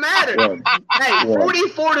doesn't matter. Hey,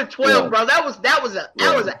 44 to 12, bro. That was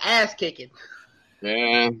an ass kicking.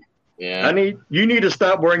 Yeah. You need to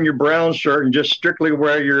stop wearing your brown shirt and just strictly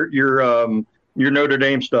wear your Notre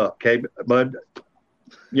Dame stuff, okay, bud?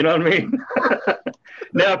 You know what I mean?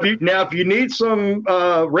 Now, if you need some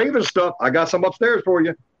Raven stuff, I got some upstairs for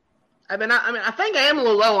you. I think I am a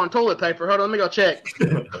little low on toilet paper. Hold on, let me go check.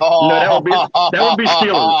 No, that would be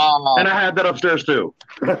Steelers, and I had that upstairs too.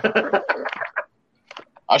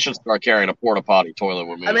 I should start carrying a porta potty toilet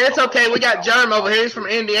with me. I mean, it's okay. We got Germ over here. He's from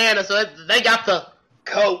Indiana, so they got the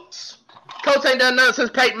Colts. Colts ain't done nothing since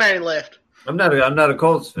Peyton Manning left. I'm not a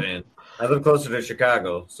Colts fan. I live closer to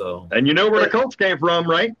Chicago, so. And you know where the Colts came from,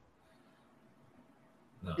 right?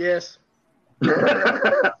 No. Yes. Yeah,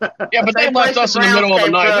 but they left us in the middle of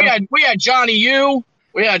the night. We had Johnny U.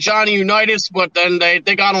 We had Johnny Unitas, but then they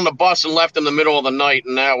got on the bus and left in the middle of the night,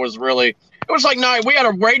 and that was really – it was like we had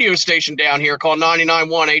a radio station down here called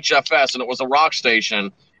 99.1 HFS, and it was a rock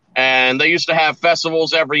station. And they used to have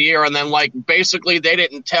festivals every year, and then, like, basically they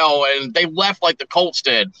didn't tell, and they left like the Colts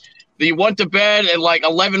did. You went to bed at, like,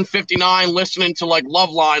 11:59 listening to, like,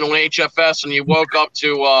 Loveline on HFS, and you woke up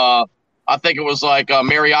to I think it was, like,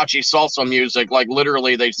 mariachi salsa music. Like,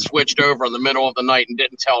 literally they switched over in the middle of the night and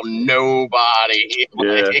didn't tell nobody.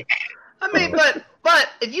 Yeah. I mean, but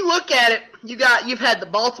if you look at it, you've had the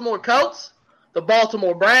Baltimore Colts, the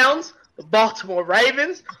Baltimore Browns, the Baltimore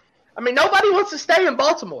Ravens. I mean, nobody wants to stay in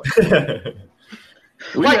Baltimore.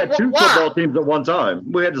 We had two football teams at one time.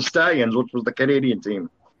 We had the Stallions, which was the Canadian team.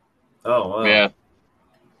 Oh, wow.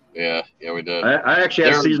 Yeah, we did. I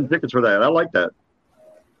actually had season tickets for that. I like that.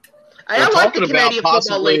 I like the Canadian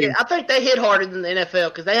Football League. I think they hit harder than the NFL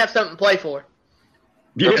because they have something to play for.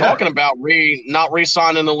 They're talking about not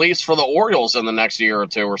re-signing the lease for the Orioles in the next year or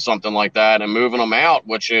two or something like that and moving them out,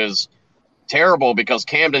 which is terrible because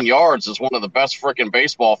Camden Yards is one of the best freaking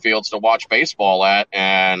baseball fields to watch baseball at.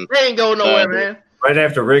 And they ain't going nowhere, man. Right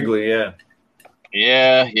after Wrigley, yeah.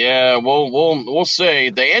 Yeah. We'll see.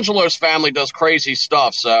 The Angelos family does crazy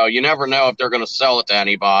stuff, so you never know if they're going to sell it to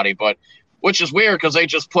anybody. But which is weird because they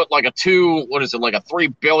just put like a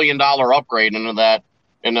 $3 billion upgrade into that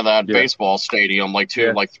baseball stadium like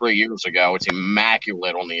 3 years ago. It's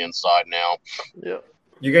immaculate on the inside now. Yeah.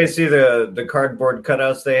 You guys see the cardboard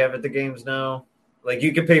cutouts they have at the games now? Like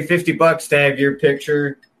you can pay $50 to have your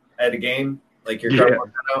picture at a game, like your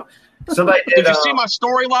cardboard cutout. Somebody did you see my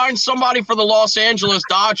storyline? Somebody for the Los Angeles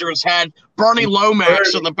Dodgers had Bernie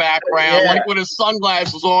Lomax in the background, like with his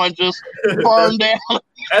sunglasses on, just burned down.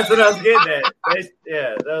 That's what I was getting at.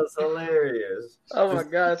 That was hilarious. Oh my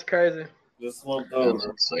God, it's crazy. Just slumped over.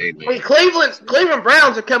 Insane, I mean, Cleveland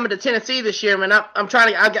Browns are coming to Tennessee this year, man. I'm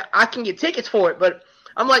trying to. I can get tickets for it, but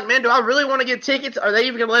I'm like, man, do I really want to get tickets? Are they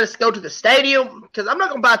even going to let us go to the stadium? Because I'm not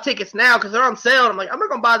going to buy tickets now because they're on sale. I'm like, I'm not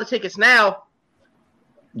going to buy the tickets now.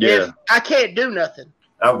 Yeah, if I can't do nothing.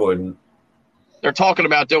 I wouldn't. They're talking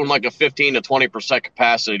about doing like a 15 to 20%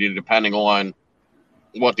 capacity depending on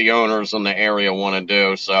what the owners in the area want to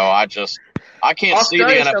do. So I can't see the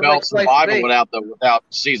NFL surviving without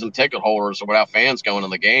season ticket holders or without fans going to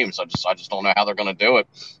the games. I just don't know how they're going to do it.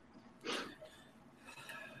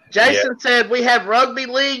 Jason said we have rugby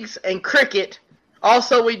leagues and cricket.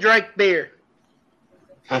 Also, we drink beer.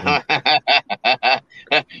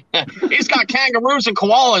 He's got kangaroos and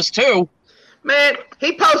koalas too. Man,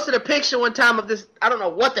 he posted a picture one time of this. I don't know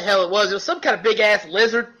what the hell it was. It was some kind of big ass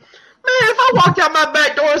lizard. Man, if I walked out my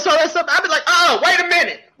back door and saw that something, I'd be like, "Oh, wait a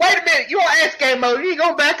minute! You on ass game mode? You ain't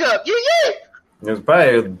going back up? Yeah." It was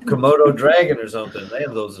probably a Komodo dragon or something. They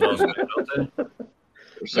have those, don't they?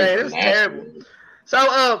 Man, it was terrible.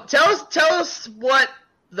 So, tell us what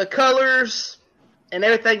the colors and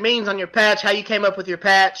everything means on your patch, how you came up with your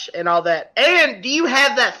patch and all that. And do you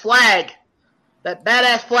have that flag, that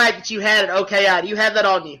badass flag that you had at OKI? Do you have that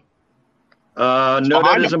on you? No,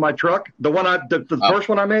 that is in my truck. The one the first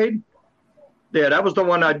one I made. Yeah, that was the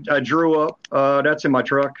one I drew up. That's in my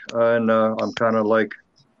truck, and I'm kind of like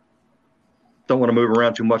don't want to move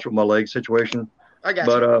around too much with my leg situation. I got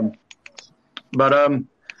you. But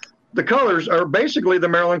the colors are basically the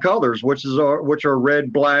Maryland colors, which are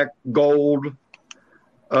red, black, gold.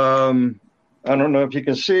 I don't know if you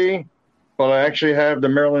can see, but I actually have the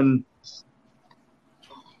Maryland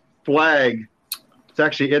flag. It's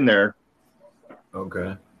actually in there.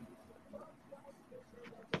 Okay.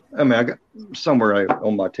 I mean, I got somewhere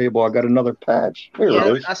on my table. I got another patch. There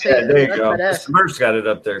it is. I see it. There you go. Smurf's got it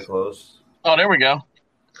up there close. Oh, there we go.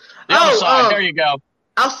 The other side. There you go.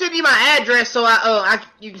 I'll send you my address so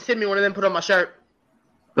you can send me one of them. Put on my shirt.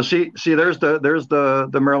 But see, there's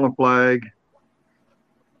the Maryland flag.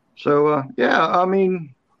 So I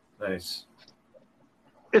mean, nice.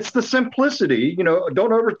 It's the simplicity. Don't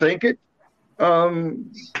overthink it.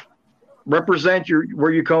 Represent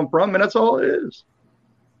where you come from, and that's all it is.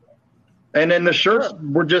 And then the shirts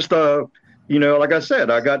were just like I said,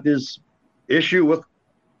 I got this issue with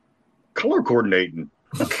color coordinating.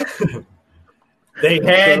 They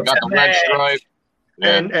had got the red stripe,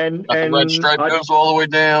 and the red stripe goes all the way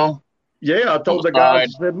down. Yeah, I told the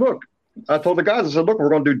guys, I said, look, we're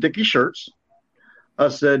going to do Dickie shirts. I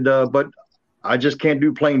said, but I just can't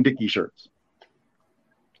do plain Dickie shirts.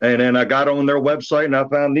 And then I got on their website and I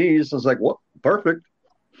found these. I was like, well, perfect.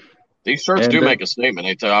 These shirts do make a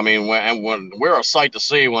statement. I mean, when we're a sight to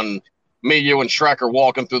see when me, you, and Shrek are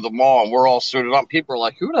walking through the mall and we're all suited up. People are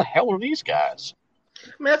like, "Who the hell are these guys?" I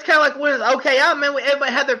mean, that's kind of like when it's okay out, man.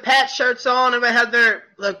 Everybody had their patch shirts on. Everybody had their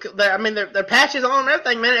patches on and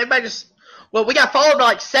everything, man. Everybody just, well, we got followed by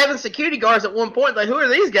like 7 security guards at one point. Like, who are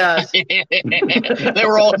these guys? they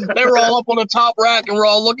were all up on the top rack, and we're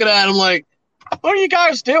all looking at them like, "What are you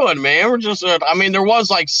guys doing, man?" We're just, I mean, there was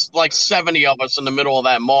like 70 of us in the middle of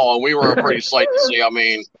that mall, and we were a pretty sight to see. I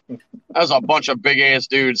mean, there's a bunch of big ass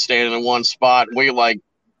dudes standing in one spot. We like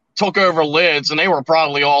took over lids, and they were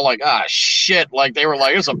probably all like, "Ah, shit." Like, they were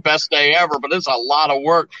like, "It's the best day ever," but it's a lot of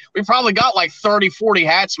work. We probably got like 30, 40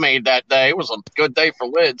 hats made that day. It was a good day for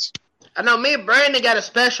lids. I know me and Brandon got a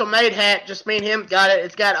special made hat. Just me and him got it.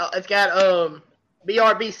 It's got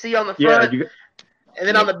BRBC on the front, and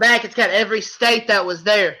then on the back it's got every state that was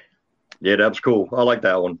there. Yeah, that was cool. I like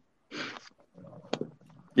that one.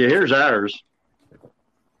 Yeah, here's ours.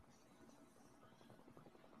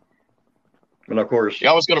 And of course,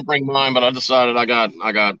 yeah, I was gonna bring mine, but I decided I got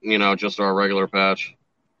just our regular patch.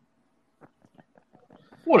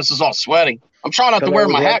 Oh, this is all sweaty. I'm trying not to wear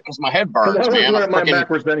my hat because my head burns, man. I'm wearing mine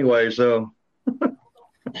backwards anyway, so.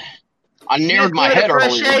 I nared my head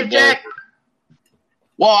earlier today.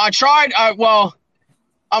 Well, I tried. I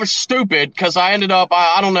was stupid because I ended up.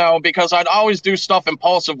 I don't know, because I'd always do stuff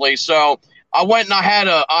impulsively. So I went and I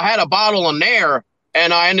had a bottle of Nair,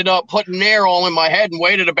 and I ended up putting Nair all in my head and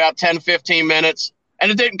waited about 10, 15 minutes,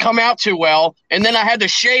 and it didn't come out too well. And then I had to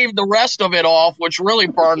shave the rest of it off, which really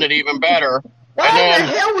burned it even better. Why the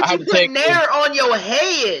hell would you put Nair on your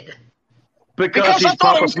head? Because I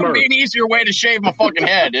thought it was going to be an easier way to shave my fucking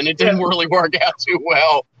head, and it didn't really work out too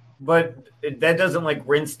well. But that doesn't like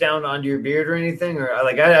rinse down onto your beard or anything, or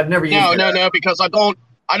like I've never used it. No, because I don't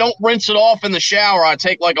rinse it off in the shower. I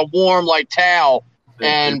take like a warm towel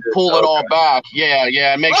and pull it all back. Yeah,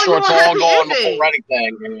 and make sure it's all gone before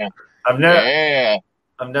anything. Yeah.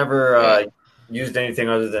 I've never used anything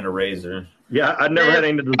other than a razor. Yeah, I've never had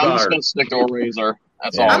any desire. I'm just gonna stick to a razor.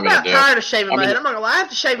 That's all I'm gonna do. I'm not tired of shaving my head. I'm not gonna lie. I have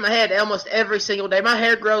to shave my head almost every single day. My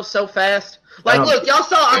hair grows so fast. Like, look, y'all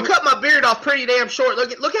saw I cut my beard off pretty damn short.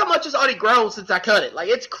 Look how much it's already grown since I cut it. Like,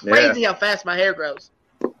 it's crazy how fast my hair grows.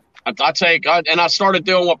 I started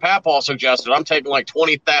doing what Papaw suggested. I'm taking like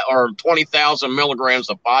 20,000 milligrams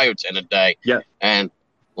of biotin a day. Yeah, and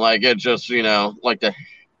like it just like the.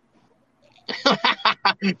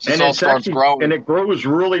 And all starts growing, and it grows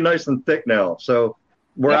really nice and thick now. So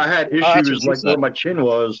where I had issues like where my chin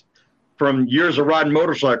was from years of riding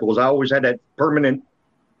motorcycles, I always had that permanent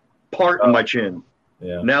part in my chin.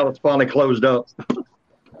 Yeah. Now it's finally closed up.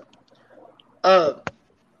 There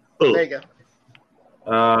you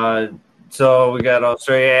go. So we got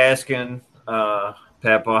Australia asking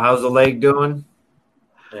Papaw, how's the leg doing?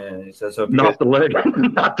 And he says, not the leg,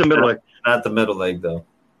 not the middle leg. Not the middle leg, though.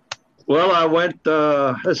 Well, I went,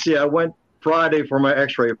 I went Friday for my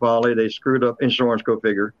x-ray finally. They screwed up insurance, go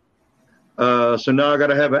figure. So now I got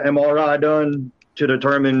to have an MRI done to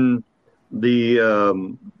determine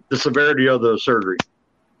the severity of the surgery.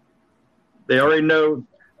 They already know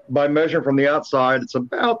by measuring from the outside, it's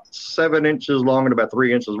about 7 inches long and about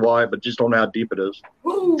 3 inches wide, but just don't know how deep it is.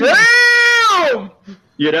 Damn!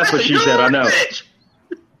 Yeah, that's what she said. I know.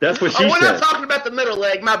 That's what she said. We're not talking about the middle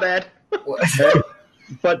leg. My bad.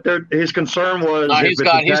 But his concern was he's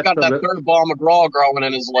got that third ball McGraw growing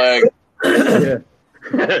in his leg. Yeah.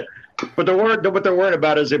 But what they're worried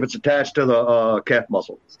about is if it's attached to the calf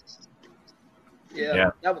muscle.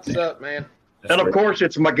 Yeah, that would suck, man. And of course,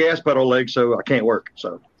 it's my gas pedal leg, so I can't work.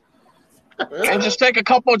 So. And just take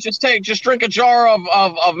just drink a jar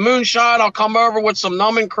of moonshine. I'll come over with some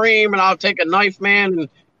numbing cream, and I'll take a knife, man, and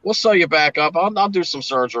we'll sew you back up. I'll do some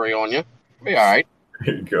surgery on you. Be all right.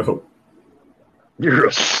 There you go. You're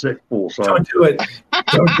a sick fool, son. Don't do it.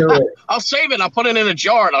 Don't do it. I'll save it. I'll put it in a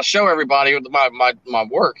jar, and I'll show everybody my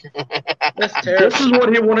work. That's terrible. This is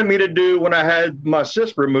what he wanted me to do when I had my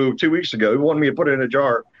cyst removed 2 weeks ago. He wanted me to put it in a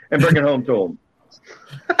jar and bring it home to him.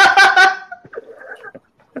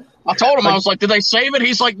 I told him, I was like, did they save it?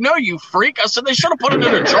 He's like, no, you freak. I said, they should have put it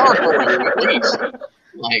in a jar for me, at least.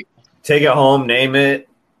 Like, take it home, name it,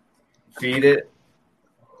 feed it.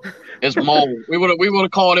 His mole. We would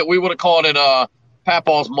have called it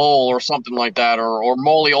Papaw's mole or something like that, or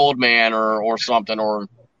Moley Old Man or something, or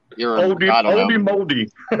you're oldie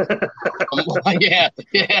moldy. Yeah.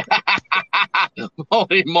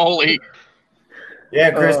 Moldy.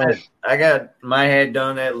 Yeah, Chris, I got my head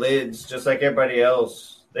done at Lids just like everybody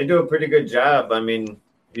else. They do a pretty good job. I mean,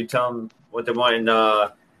 you tell them what they want, and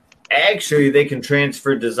actually they can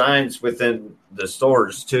transfer designs within the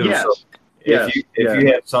stores too. Yes. So If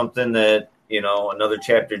you have something that, another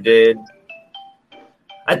chapter did.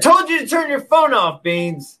 I told you to turn your phone off,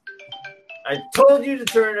 Beans. I told you to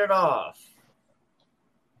turn it off.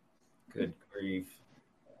 Good grief.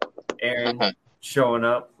 Aaron showing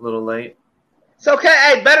up a little late. It's okay.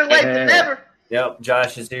 Hey, better late than never. Yep,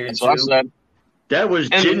 Josh is here That's too. what I said. That was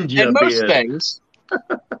ginger in most beard. things.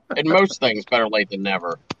 In most things, better late than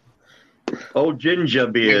never. Oh, ginger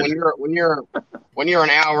beard. I mean, when you're an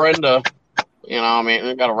hour into, we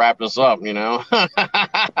got to wrap this up. Hour,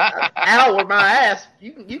 my ass.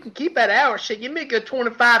 You can keep that hour. Shit, give me a good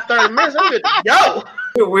 25, 30 minutes. I'm good to go.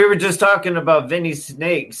 We were just talking about Vinny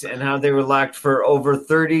snakes and how they were locked for over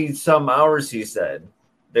 30 some hours. He said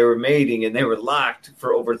they were mating and they were locked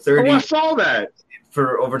for over 30. Oh, I saw that.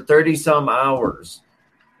 For over 30 some hours.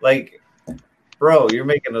 Like, bro, you're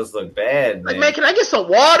making us look bad, man. Man, can I get some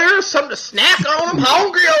water, something to snack on? I'm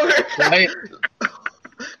hungry over here. Right.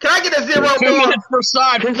 Can I get a 0 2 minutes per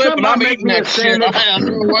side flip and I'm eating that shit. No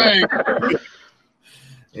way.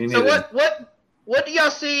 So what do y'all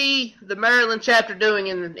see the Maryland chapter doing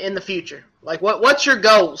in the future? Like what's your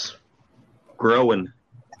goals? Growing.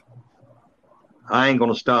 I ain't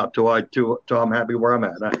gonna stop till I'm happy where I'm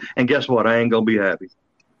at. And guess what? I ain't gonna be happy.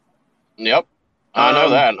 Yep. I know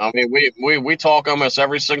that. I mean, we talk almost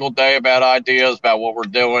every single day about ideas, about what we're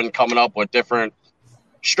doing, coming up with different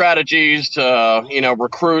strategies to,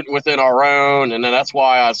 recruit within our own. And then that's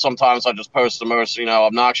why I sometimes just post the most,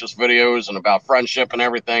 obnoxious videos and about friendship and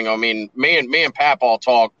everything. I mean, me and Papaw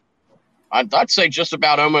talk, I'd say just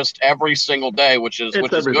about almost every single day, which is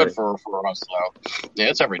good for us. So yeah,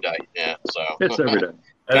 it's every day. Yeah. So it's every day.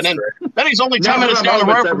 And then he's only 10 minutes down the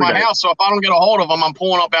road from my house. So if I don't get a hold of him, I'm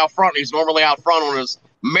pulling up out front. He's normally out front on his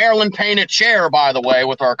Maryland painted chair, by the way,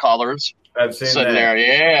 with our colors. I've seen sitting that. there.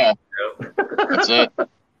 Yeah. Yep. That's it.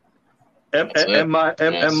 And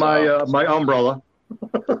my umbrella.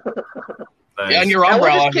 Nice. Yeah, and your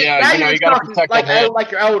umbrella. Yeah, you got to protect that head.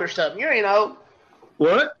 Like you're old or something. You ain't old.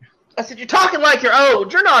 What? I said, you're talking like you're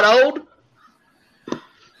old. You're not old.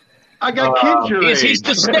 I got kids your age. He's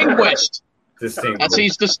distinguished.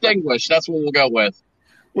 He's distinguished. That's what we'll go with.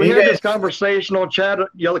 We had this conversational chat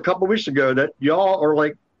a couple of weeks ago that y'all are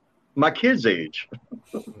like my kids' age.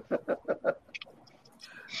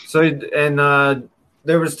 So, and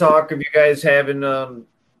there was talk of you guys having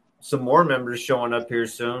some more members showing up here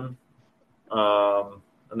soon.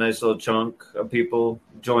 A nice little chunk of people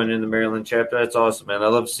joining the Maryland chapter. That's awesome, man. I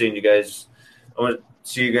love seeing you guys. I want to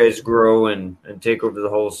see you guys grow and take over the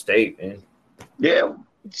whole state, man. Yeah,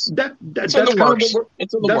 that's kind of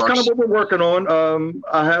what we're working on.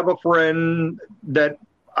 I have a friend that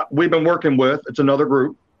we've been working with. It's another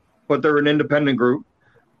group, but they're an independent group.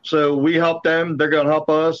 So we help them. They're going to help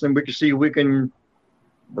us, and we can see if we can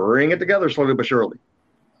bring it together slowly but surely.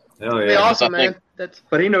 Oh yeah, be awesome, man.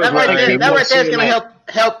 But he knows that right there is going to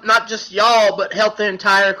help not just y'all, but help the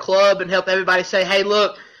entire club and help everybody say, "Hey,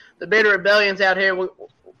 look, the Bitter Rebellions out here. We're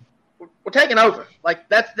taking over. Like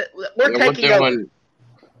we're taking over,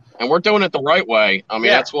 and we're doing it the right way. I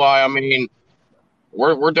mean, that's why. I mean,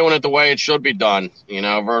 we're doing it the way it should be done.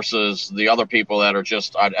 Versus the other people that are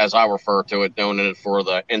just, as I refer to it, doing it for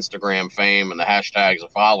the Instagram fame and the hashtags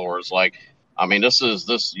and followers. Like, I mean, this is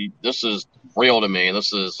real to me.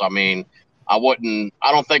 This is, I mean, I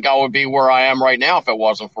don't think I would be where I am right now if it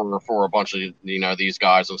wasn't for a bunch of, these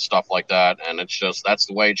guys and stuff like that. And it's just, that's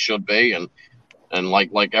the way it should be. And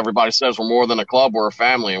like everybody says, we're more than a club, we're a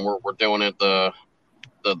family, and we're doing it the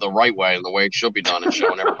right way and the way it should be done, and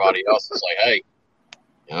showing everybody else. It's like, hey,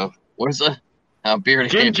 what is that?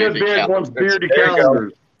 Ginger beard wants beardy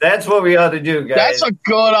calendars. That's what we ought to do, guys. That's a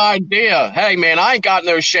good idea. Hey, man, I ain't got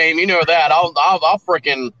no shame. You know that. I'll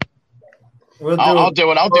freaking. I'll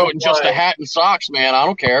do it. I'll do it in just a hat and socks, man. I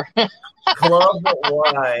don't care.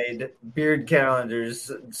 Club-wide beard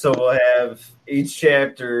calendars. So we'll have each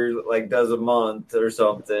chapter does a month or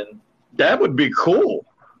something. That would be cool.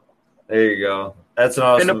 There you go. That's an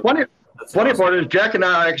awesome. And the funny part is Jack and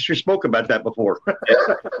I actually spoke about that before.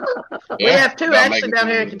 We have two actually down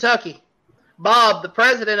here in Kentucky. Bob, the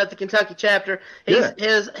president of the Kentucky chapter,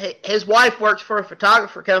 his wife works for a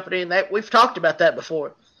photographer company, and we've talked about that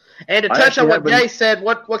before. And to touch on what Jay said,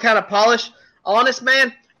 what kind of polish? Honest,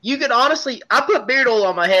 man, you could honestly, I put beard oil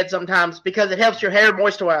on my head sometimes because it helps your hair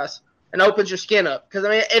moisturize and opens your skin up. Because, I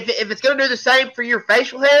mean, if it's going to do the same for your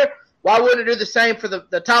facial hair, why wouldn't it do the same for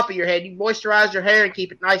the top of your head? You moisturize your hair and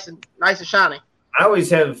keep it nice and shiny. I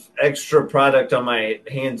always have extra product on my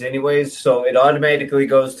hands anyways, so it automatically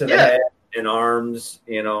goes to the head and arms,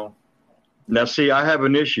 Now, see, I have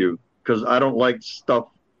an issue because I don't like stuff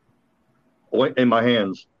in my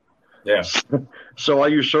hands. Yeah. So I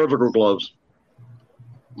use surgical gloves.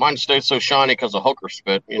 Mine stays so shiny because of hooker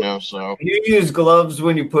spit, so. You use gloves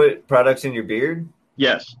when you put products in your beard?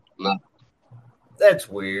 Yes. No. That's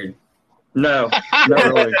weird. No, not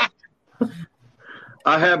really.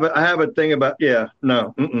 I have a thing about,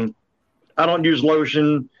 no. I don't use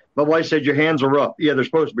lotion. My wife said your hands are rough. Yeah, they're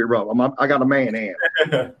supposed to be rough. I got a man hand.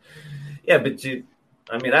 Yeah, but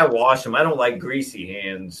I wash them. I don't like greasy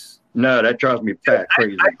hands. No, that drives me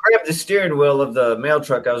crazy. I grabbed the steering wheel of the mail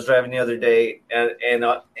truck I was driving the other day, and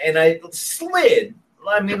I slid.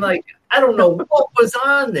 I don't know what was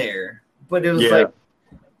on there, but it was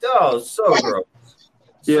so gross.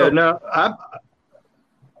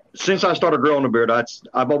 Since I started growing a beard,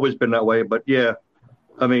 I've always been that way. But I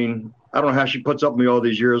don't know how she puts up with me all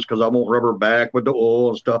these years because I won't rub her back with the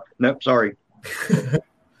oil and stuff. No, sorry.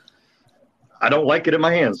 I don't like it in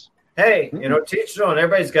my hands. Hey, teach their own.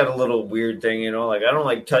 Everybody's got a little weird thing, like I don't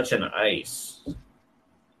like touching ice,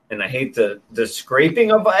 and I hate the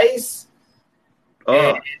scraping of ice.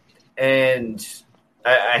 And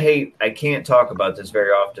I can't talk about this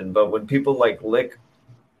very often, but when people lick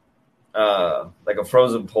like a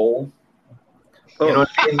frozen pole, you know what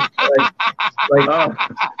I mean?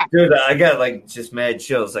 Dude, I got just mad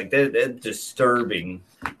chills. That's disturbing.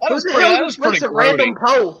 That was pretty a random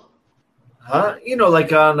pole. Huh?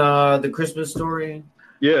 Like on the Christmas Story.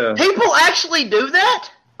 Yeah. People actually do that?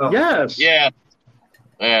 Oh. Yes. Yeah.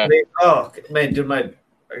 Yeah. Oh man, dude, I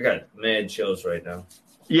got mad chills right now.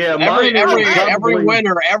 Yeah, every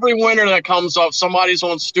winter that comes up, somebody's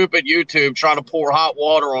on stupid YouTube trying to pour hot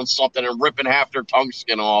water on something and ripping half their tongue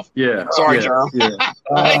skin off. Yeah. Sorry, Jerm. Yeah.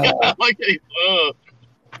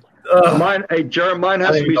 Mine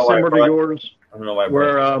has to be similar to yours. I don't know why.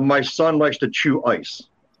 Where my son likes to chew ice.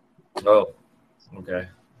 Oh, okay.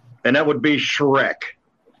 And that would be Shrek.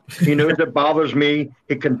 He knows it bothers me.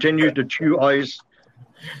 He continues to chew ice.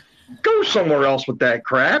 Go somewhere else with that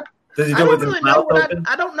crap. Does he do it with his mouth open?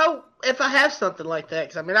 I don't know if I have something like that.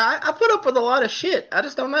 Because I put up with a lot of shit. I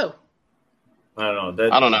just don't know. I don't know.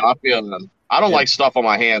 I don't know. I don't like stuff on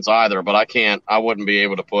my hands either, but I wouldn't be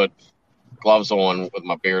able to put gloves on with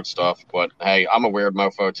my beard stuff. But hey, I'm a weird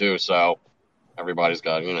mofo too, so everybody's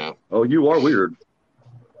got, Oh, you are weird.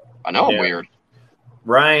 I know I'm weird.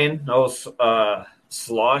 Ryan,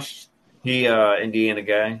 Slosh, he Indiana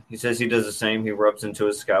guy. He says he does the same. He rubs into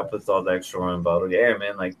his scalp with all the extra wine bottle. Yeah,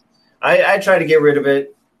 man. I try to get rid of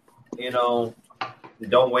it.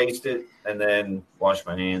 Don't waste it, and then wash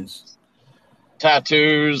my hands.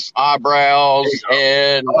 Tattoos, eyebrows,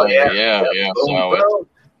 head. Oh yeah.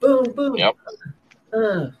 Boom. Yep.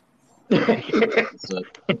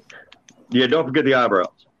 Yeah, don't forget the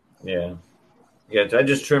eyebrows. Yeah. Yeah, I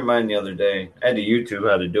just trimmed mine the other day. I had to YouTube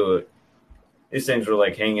how to do it. These things were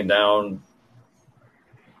hanging down.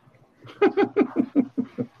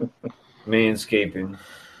 Manscaping.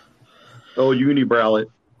 Oh, unibrow it.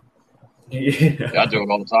 Yeah, I do it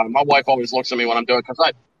all the time. My wife always looks at me when I'm doing it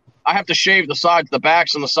because I have to shave the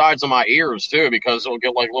backs and the sides of my ears too because it'll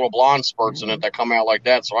get little blonde spurts in it that come out like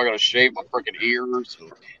that. So I got to shave my freaking ears.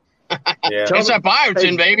 Yeah. It's that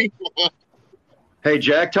biotin, baby. Hey,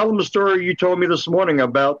 Jack, tell them the story you told me this morning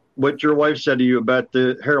about what your wife said to you about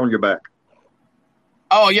the hair on your back.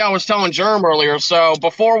 Oh, yeah, I was telling Germ earlier. So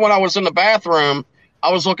before when I was in the bathroom,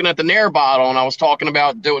 I was looking at the Nair bottle, and I was talking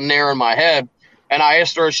about doing Nair in my head. And I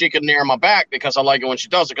asked her if she could Nair my back because I like it when she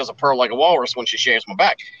does it because I purr like a walrus when she shaves my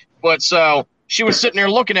back. But so she was sitting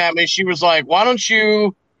there looking at me. She was like, why don't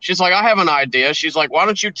you – she's like, I have an idea. She's like, why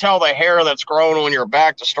don't you tell the hair that's growing on your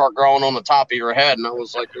back to start growing on the top of your head? And I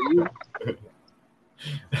was like, are you –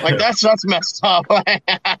 that's messed up.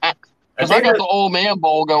 Because I got the old man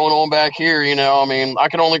bowl going on back here, I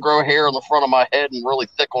can only grow hair on the front of my head and really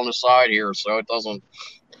thick on the side here, so it doesn't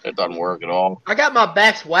work at all. I got my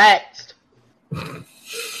backs waxed. I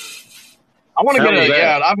want to get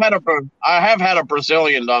I have had a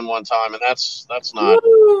Brazilian done one time, and that's not.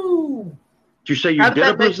 Woo! Did you say you did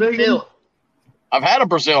a Brazilian? I've had a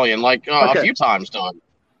Brazilian a few times done.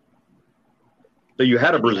 So you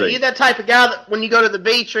had a Brazilian. Are you that type of guy that when you go to the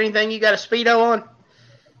beach or anything, you got a Speedo on?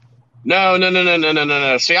 No.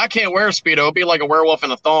 See, I can't wear a Speedo. It'd be like a werewolf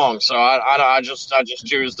in a thong. So I just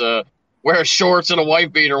choose to wear shorts and a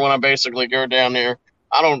white beater when I basically go down there.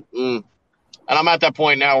 And I'm at that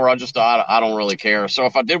point now where I don't really care. So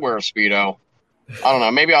if I did wear a Speedo, I don't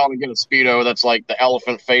know. Maybe I'll get a Speedo that's like the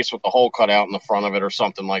elephant face with the hole cut out in the front of it or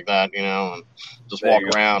something like that, and just walk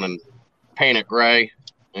around and paint it gray,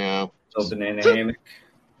 So banana hammock.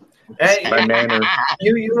 Hey,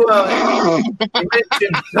 you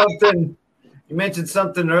mentioned something. You mentioned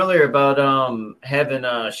something earlier about having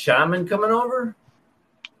a shaman coming over.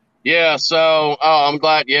 Yeah, so I'm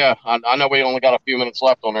glad. Yeah, I know we only got a few minutes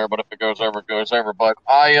left on there, but if it goes over, it goes over. But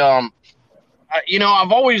I've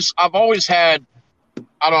always had,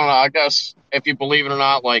 I don't know, I guess if you believe it or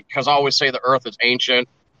not, like, because I always say the earth is ancient.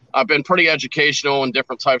 I've been pretty educational in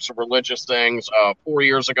different types of religious things. 4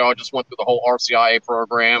 years ago, I just went through the whole RCIA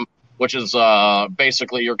program, which is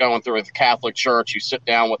basically you're going through a Catholic church. You sit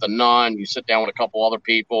down with a nun, you sit down with a couple other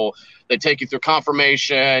people. They take you through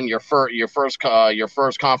confirmation, your first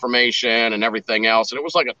confirmation, and everything else. And it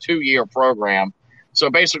was like a 2-year program. So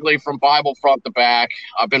basically, from Bible front to back,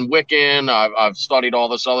 I've been Wiccan. I've studied all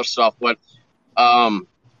this other stuff, but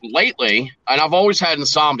lately, and I've always had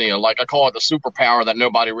insomnia. Like, I call it the superpower that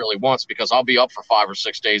nobody really wants, because I'll be up for 5 or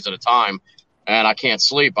 6 days at a time and I can't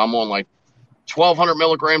sleep. I'm on like 1,200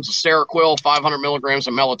 milligrams of Seroquel, 500 milligrams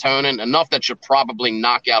of melatonin, enough that should probably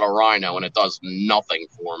knock out a rhino, and it does nothing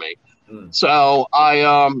for me. So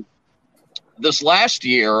this last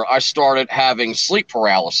year, I started having sleep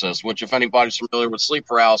paralysis, which, if anybody's familiar with sleep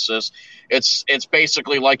paralysis, it's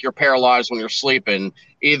basically like you're paralyzed when you're sleeping.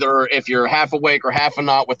 Either if you're half awake or half a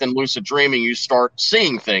not within lucid dreaming, you start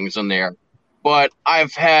seeing things in there. But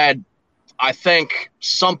I've had, I think,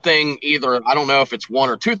 something, either, I don't know if it's one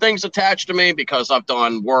or two things attached to me, because I've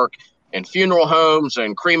done work in funeral homes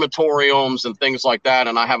and crematoriums and things like that,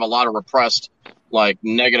 and I have a lot of repressed, like,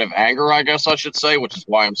 negative anger, I guess I should say, which is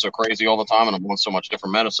why I'm so crazy all the time and I'm on so much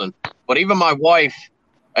different medicine. But even my wife,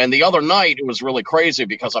 and the other night, it was really crazy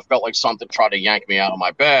because I felt like something tried to yank me out of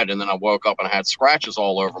my bed, and then I woke up and I had scratches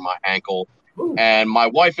all over my ankle. Ooh. And my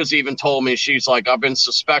wife has even told me, she's like, I've been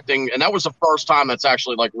suspecting, and that was the first time that's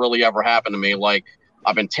actually, like, really ever happened to me. Like,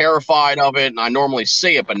 I've been terrified of it, and I normally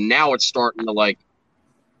see it, but now it's starting to, like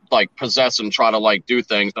possess and try to, like, do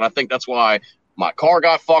things. And I think that's why my car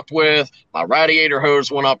got fucked with, my radiator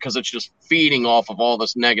hose went up, because it's just feeding off of all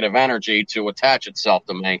this negative energy to attach itself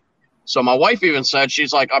to me. So my wife even said,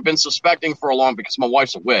 she's like, I've been suspecting for a long, because my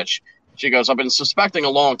wife's a witch. She goes, I've been suspecting a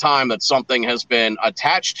long time that something has been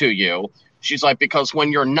attached to you. She's like, because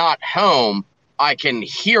when you're not home, I can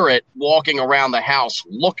hear it walking around the house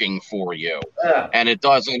looking for you. Yeah. And it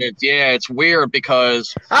doesn't. It's weird,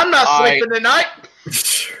 because I'm not sleeping tonight.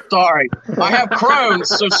 Sorry, I have Crohn's,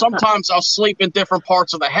 so sometimes I'll sleep in different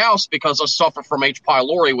parts of the house because I suffer from H.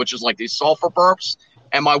 pylori, which is like these sulfur burps,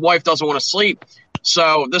 and my wife doesn't want to sleep.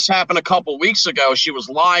 So this happened a couple weeks ago. She was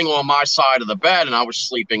lying on my side of the bed, and I was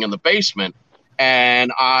sleeping in the basement,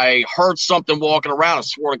 and I heard something walking around. I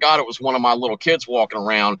swear to God, it was one of my little kids walking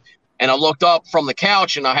around. And I looked up from the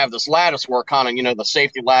couch, and I have this lattice work, kind of, the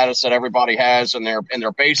safety lattice that everybody has in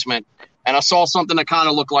their basement. And I saw something that kind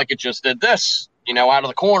of looked like it just did this, out of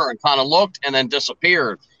the corner, and kind of looked and then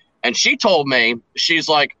disappeared. And she told me, she's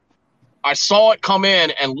like, I saw it come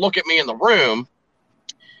in and look at me in the room.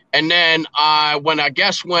 And then when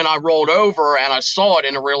I rolled over and I saw it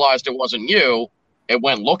and I realized it wasn't you, it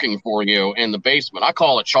went looking for you in the basement. I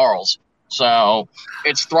call it Charles. So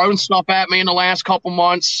it's thrown stuff at me in the last couple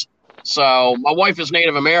months. So my wife is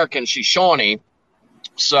Native American. She's Shawnee.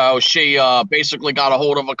 So she basically got a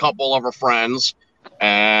hold of a couple of her friends,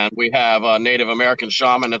 and we have a Native American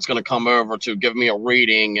shaman that's going to come over to give me a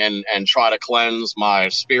reading and try to cleanse my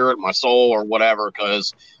spirit, my soul, or whatever,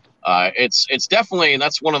 because it's definitely,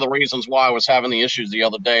 that's one of the reasons why I was having the issues the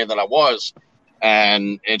other day that I was.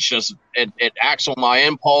 And it's just, it acts on my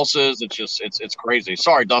impulses. It's just, it's crazy.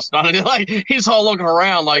 Sorry, Dustin. Like, he's all looking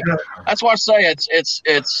around. Like, that's why I say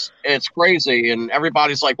it's crazy. And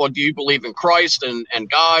everybody's like, well, do you believe in Christ and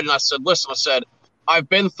God? And I said, listen, I've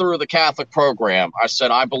been through the Catholic program. I said,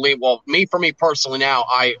 I believe, for me personally now,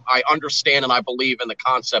 I understand and I believe in the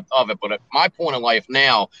concept of it. But at my point in life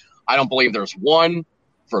now, I don't believe there's one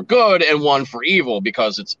for good and one for evil,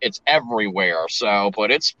 because it's everywhere. So,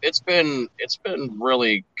 but it's been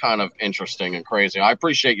really kind of interesting and crazy. I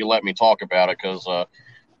appreciate you letting me talk about it, because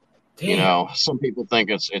some people think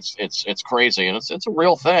it's crazy, and it's a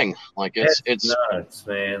real thing. Like, it's nuts,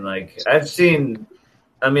 man. Like, I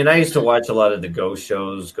used to watch a lot of the ghost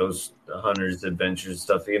shows, ghost hunters, adventures,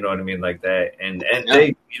 stuff, you know what I mean, like that. And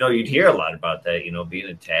they, you'd hear a lot about that, being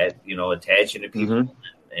attaching to people. Mm-hmm.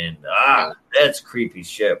 And that's creepy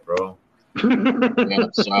shit, bro. And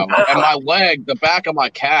my leg, the back of my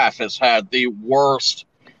calf, has had the worst,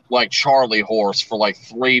 like, Charlie horse for like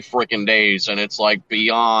 3 freaking days, and it's like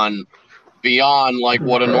beyond like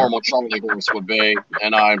what a normal Charlie horse would be.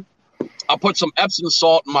 And I put some Epsom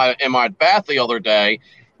salt in my bath the other day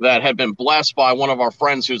that had been blessed by one of our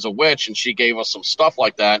friends who's a witch, and she gave us some stuff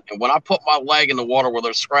like that. And when I put my leg in the water where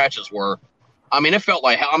those scratches were, it felt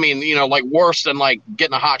like, like worse than like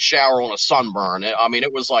getting a hot shower on a sunburn.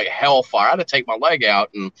 It was like hellfire. I had to take my leg out,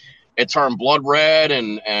 and it turned blood red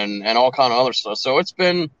and all kind of other stuff. So it's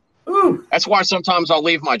been. Ooh. That's why sometimes I'll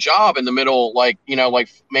leave my job in the middle, like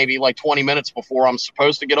maybe 20 minutes before I'm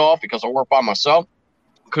supposed to get off because I work by myself.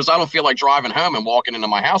 Because I don't feel like driving home and walking into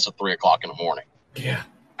my house at 3:00 in the morning. Yeah,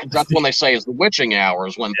 that's when they say is the witching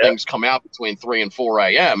hours when things come out between 3 and 4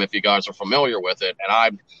 a.m. If you guys are familiar with it, and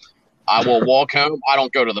I will walk home. I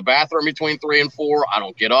don't go to the bathroom between 3 and 4. I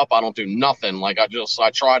don't get up. I don't do nothing. Like I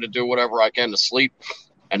try to do whatever I can to sleep,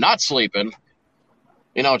 and not sleeping.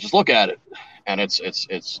 Just look at it. And it's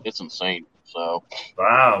insane. So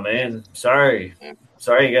wow, man, sorry you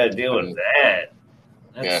got to deal with that.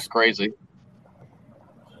 It's crazy.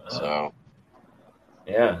 So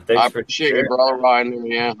yeah, I appreciate you, brother Ryan.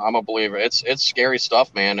 Yeah, I'm a believer. It's scary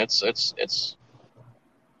stuff, man. It's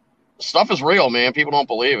stuff is real, man. People don't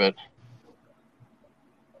believe it.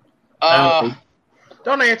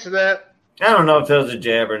 Don't answer that. I don't know if that was a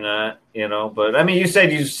jab or not, but I mean, you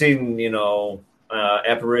said you've seen,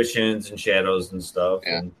 apparitions and shadows and stuff.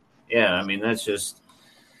 Yeah. And I mean, that's just,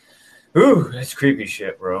 that's creepy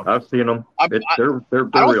shit, bro. I've seen them. They're I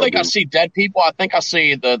don't real, think I see dead people. I think I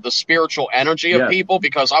see the spiritual energy of people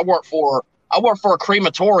because I work for a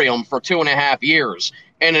crematorium for 2.5 years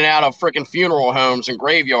in and out of freaking funeral homes and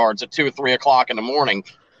graveyards at 2 or 3 o'clock in the morning.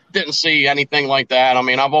 Didn't see anything like that. I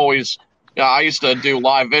mean, I've always, I used to do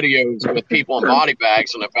live videos with people in body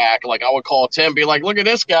bags in the back. Like I would call Tim, be like, look at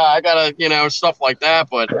this guy. I got to, stuff like that.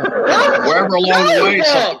 But wherever along the way,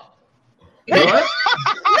 no,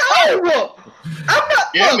 I'm not.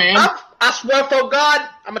 Yeah, man. I swear for God,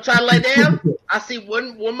 I'm gonna try to lay down. I see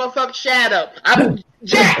one motherfucking shadow.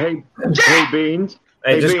 Jack. Hey, Beans.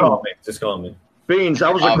 Hey, just call me. Beans. I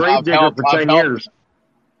was a grave digger for 10 years.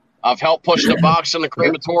 I've helped push the box in the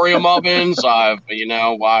crematorium ovens. I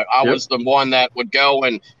was the one that would go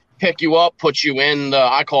and pick you up, put you in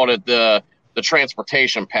I called it the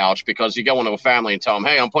transportation pouch because you go into a family and tell them,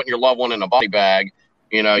 hey, I'm putting your loved one in a body bag.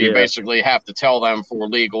 You basically have to tell them for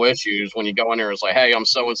legal issues when you go in there. It's like, hey, I'm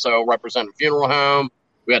so-and-so representing a funeral home.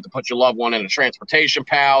 We have to put your loved one in a transportation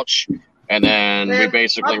pouch. And then we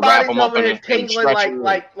basically wrap them up in a stretcher.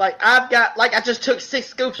 Like I just took 6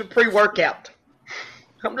 scoops of pre-workout.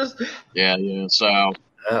 I'm just So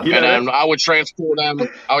and then I would transport them.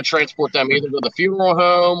 Either to the funeral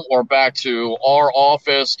home or back to our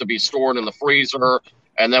office to be stored in the freezer.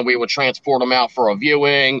 And then we would transport them out for a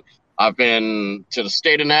viewing. I've been to the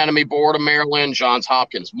State Anatomy Board of Maryland, Johns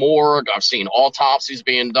Hopkins Morgue. I've seen autopsies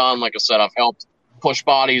being done. Like I said, I've helped push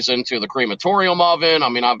bodies into the crematorium oven. I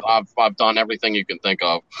mean, I've done everything you can think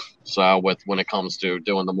of. So when it comes to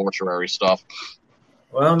doing the mortuary stuff.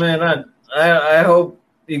 Well, man, I hope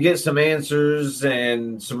you get some answers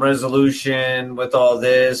and some resolution with all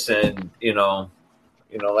this, and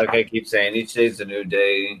like I keep saying, each day's a new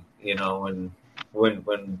day. And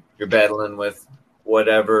when you're battling with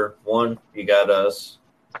whatever you got us.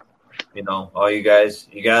 All you guys,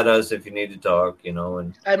 you got us if you need to talk.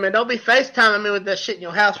 And hey man, don't be FaceTiming me with that shit in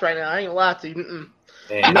your house right now. I ain't gonna lie to you.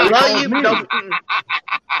 I love you, but don't.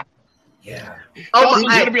 Yeah. Oh,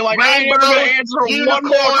 my, gonna be like, I ain't never gonna answer one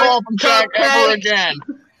more call from Jack ever again.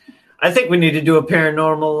 I think we need to do a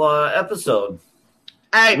paranormal episode.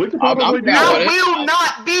 Hey, I will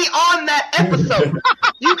not be on that episode.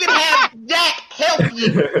 You can have Jack help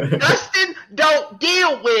you. Dustin don't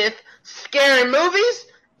deal with scary movies,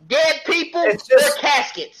 dead people, or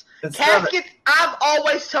caskets. Caskets, I've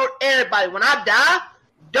always told everybody, when I die,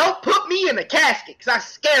 don't put me in a casket because I'm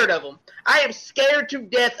scared of them. I am scared to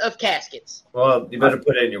death of caskets. Well, you better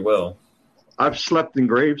put it in your will. I've slept in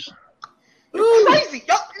graves. You're crazy.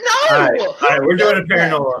 No. All right, we're doing a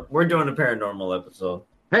paranormal. We're doing a paranormal episode.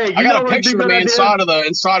 Hey, I got a picture of me inside of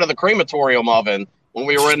the crematorium oven when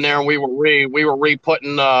we were in there and we were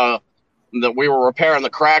re-putting we were repairing the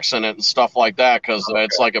cracks in it and stuff like that because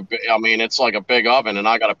it's like a big oven, and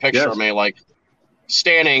I got a picture of me like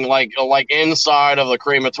standing like inside of the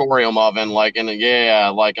crematorium oven,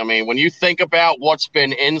 when you think about what's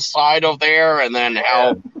been inside of there and then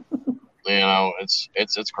how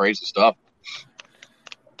it's crazy stuff.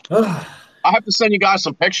 I have to send you guys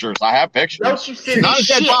some pictures. I have pictures. Don't you send not me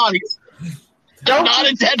dead shit. bodies.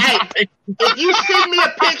 Not a dead body. If you send me a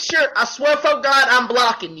picture, I swear for God, I'm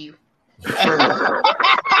blocking you. I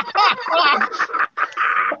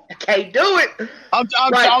can't do it.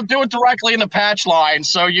 I'll do it directly in the patch line,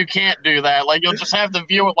 so you can't do that. Like you'll just have to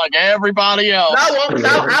view it like everybody else. No, I won't.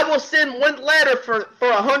 I will send one letter for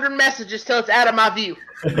 100 messages till it's out of my view.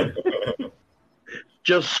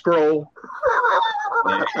 Just scroll.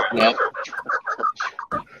 Yep.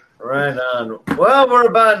 Right on. Well, we're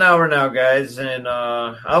about an hour now, guys, and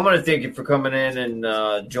I want to thank you for coming in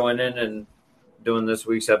and joining and doing this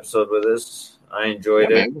week's episode with us. I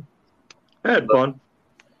enjoyed it. I had fun.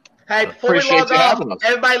 Hey, before we log off,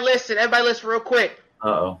 everybody listen real quick.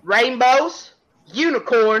 Uh-oh. Rainbows,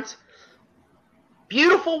 unicorns,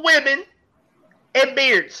 beautiful women, and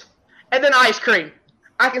beards. And then ice cream.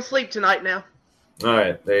 I can sleep tonight now. All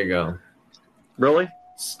right, there you go. Really?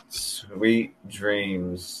 Sweet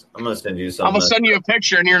dreams. I'm going to send you something. I'm going to send you a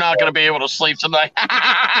picture, and you're not going to be able to sleep tonight.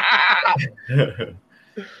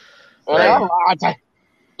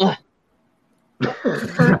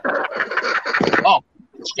 Oh,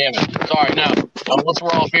 damn it. Sorry, no. Once we're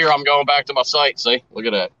off here, I'm going back to my site. See? Look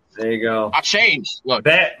at that. There you go. I changed. Look.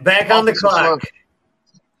 Back on the clock.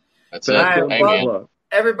 That's it. Amen.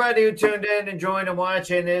 Everybody who tuned in and joined and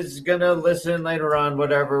watching is going to listen later on,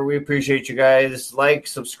 whatever. We appreciate you guys. Like,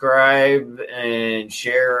 subscribe, and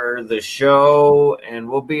share the show. And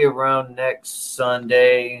we'll be around next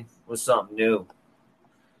Sunday with something new.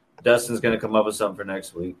 Dustin's going to come up with something for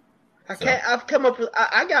next week. I've come up with.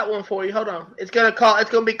 I got one for you. Hold on. It's gonna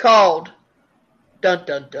be called. Dun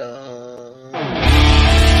dun dun.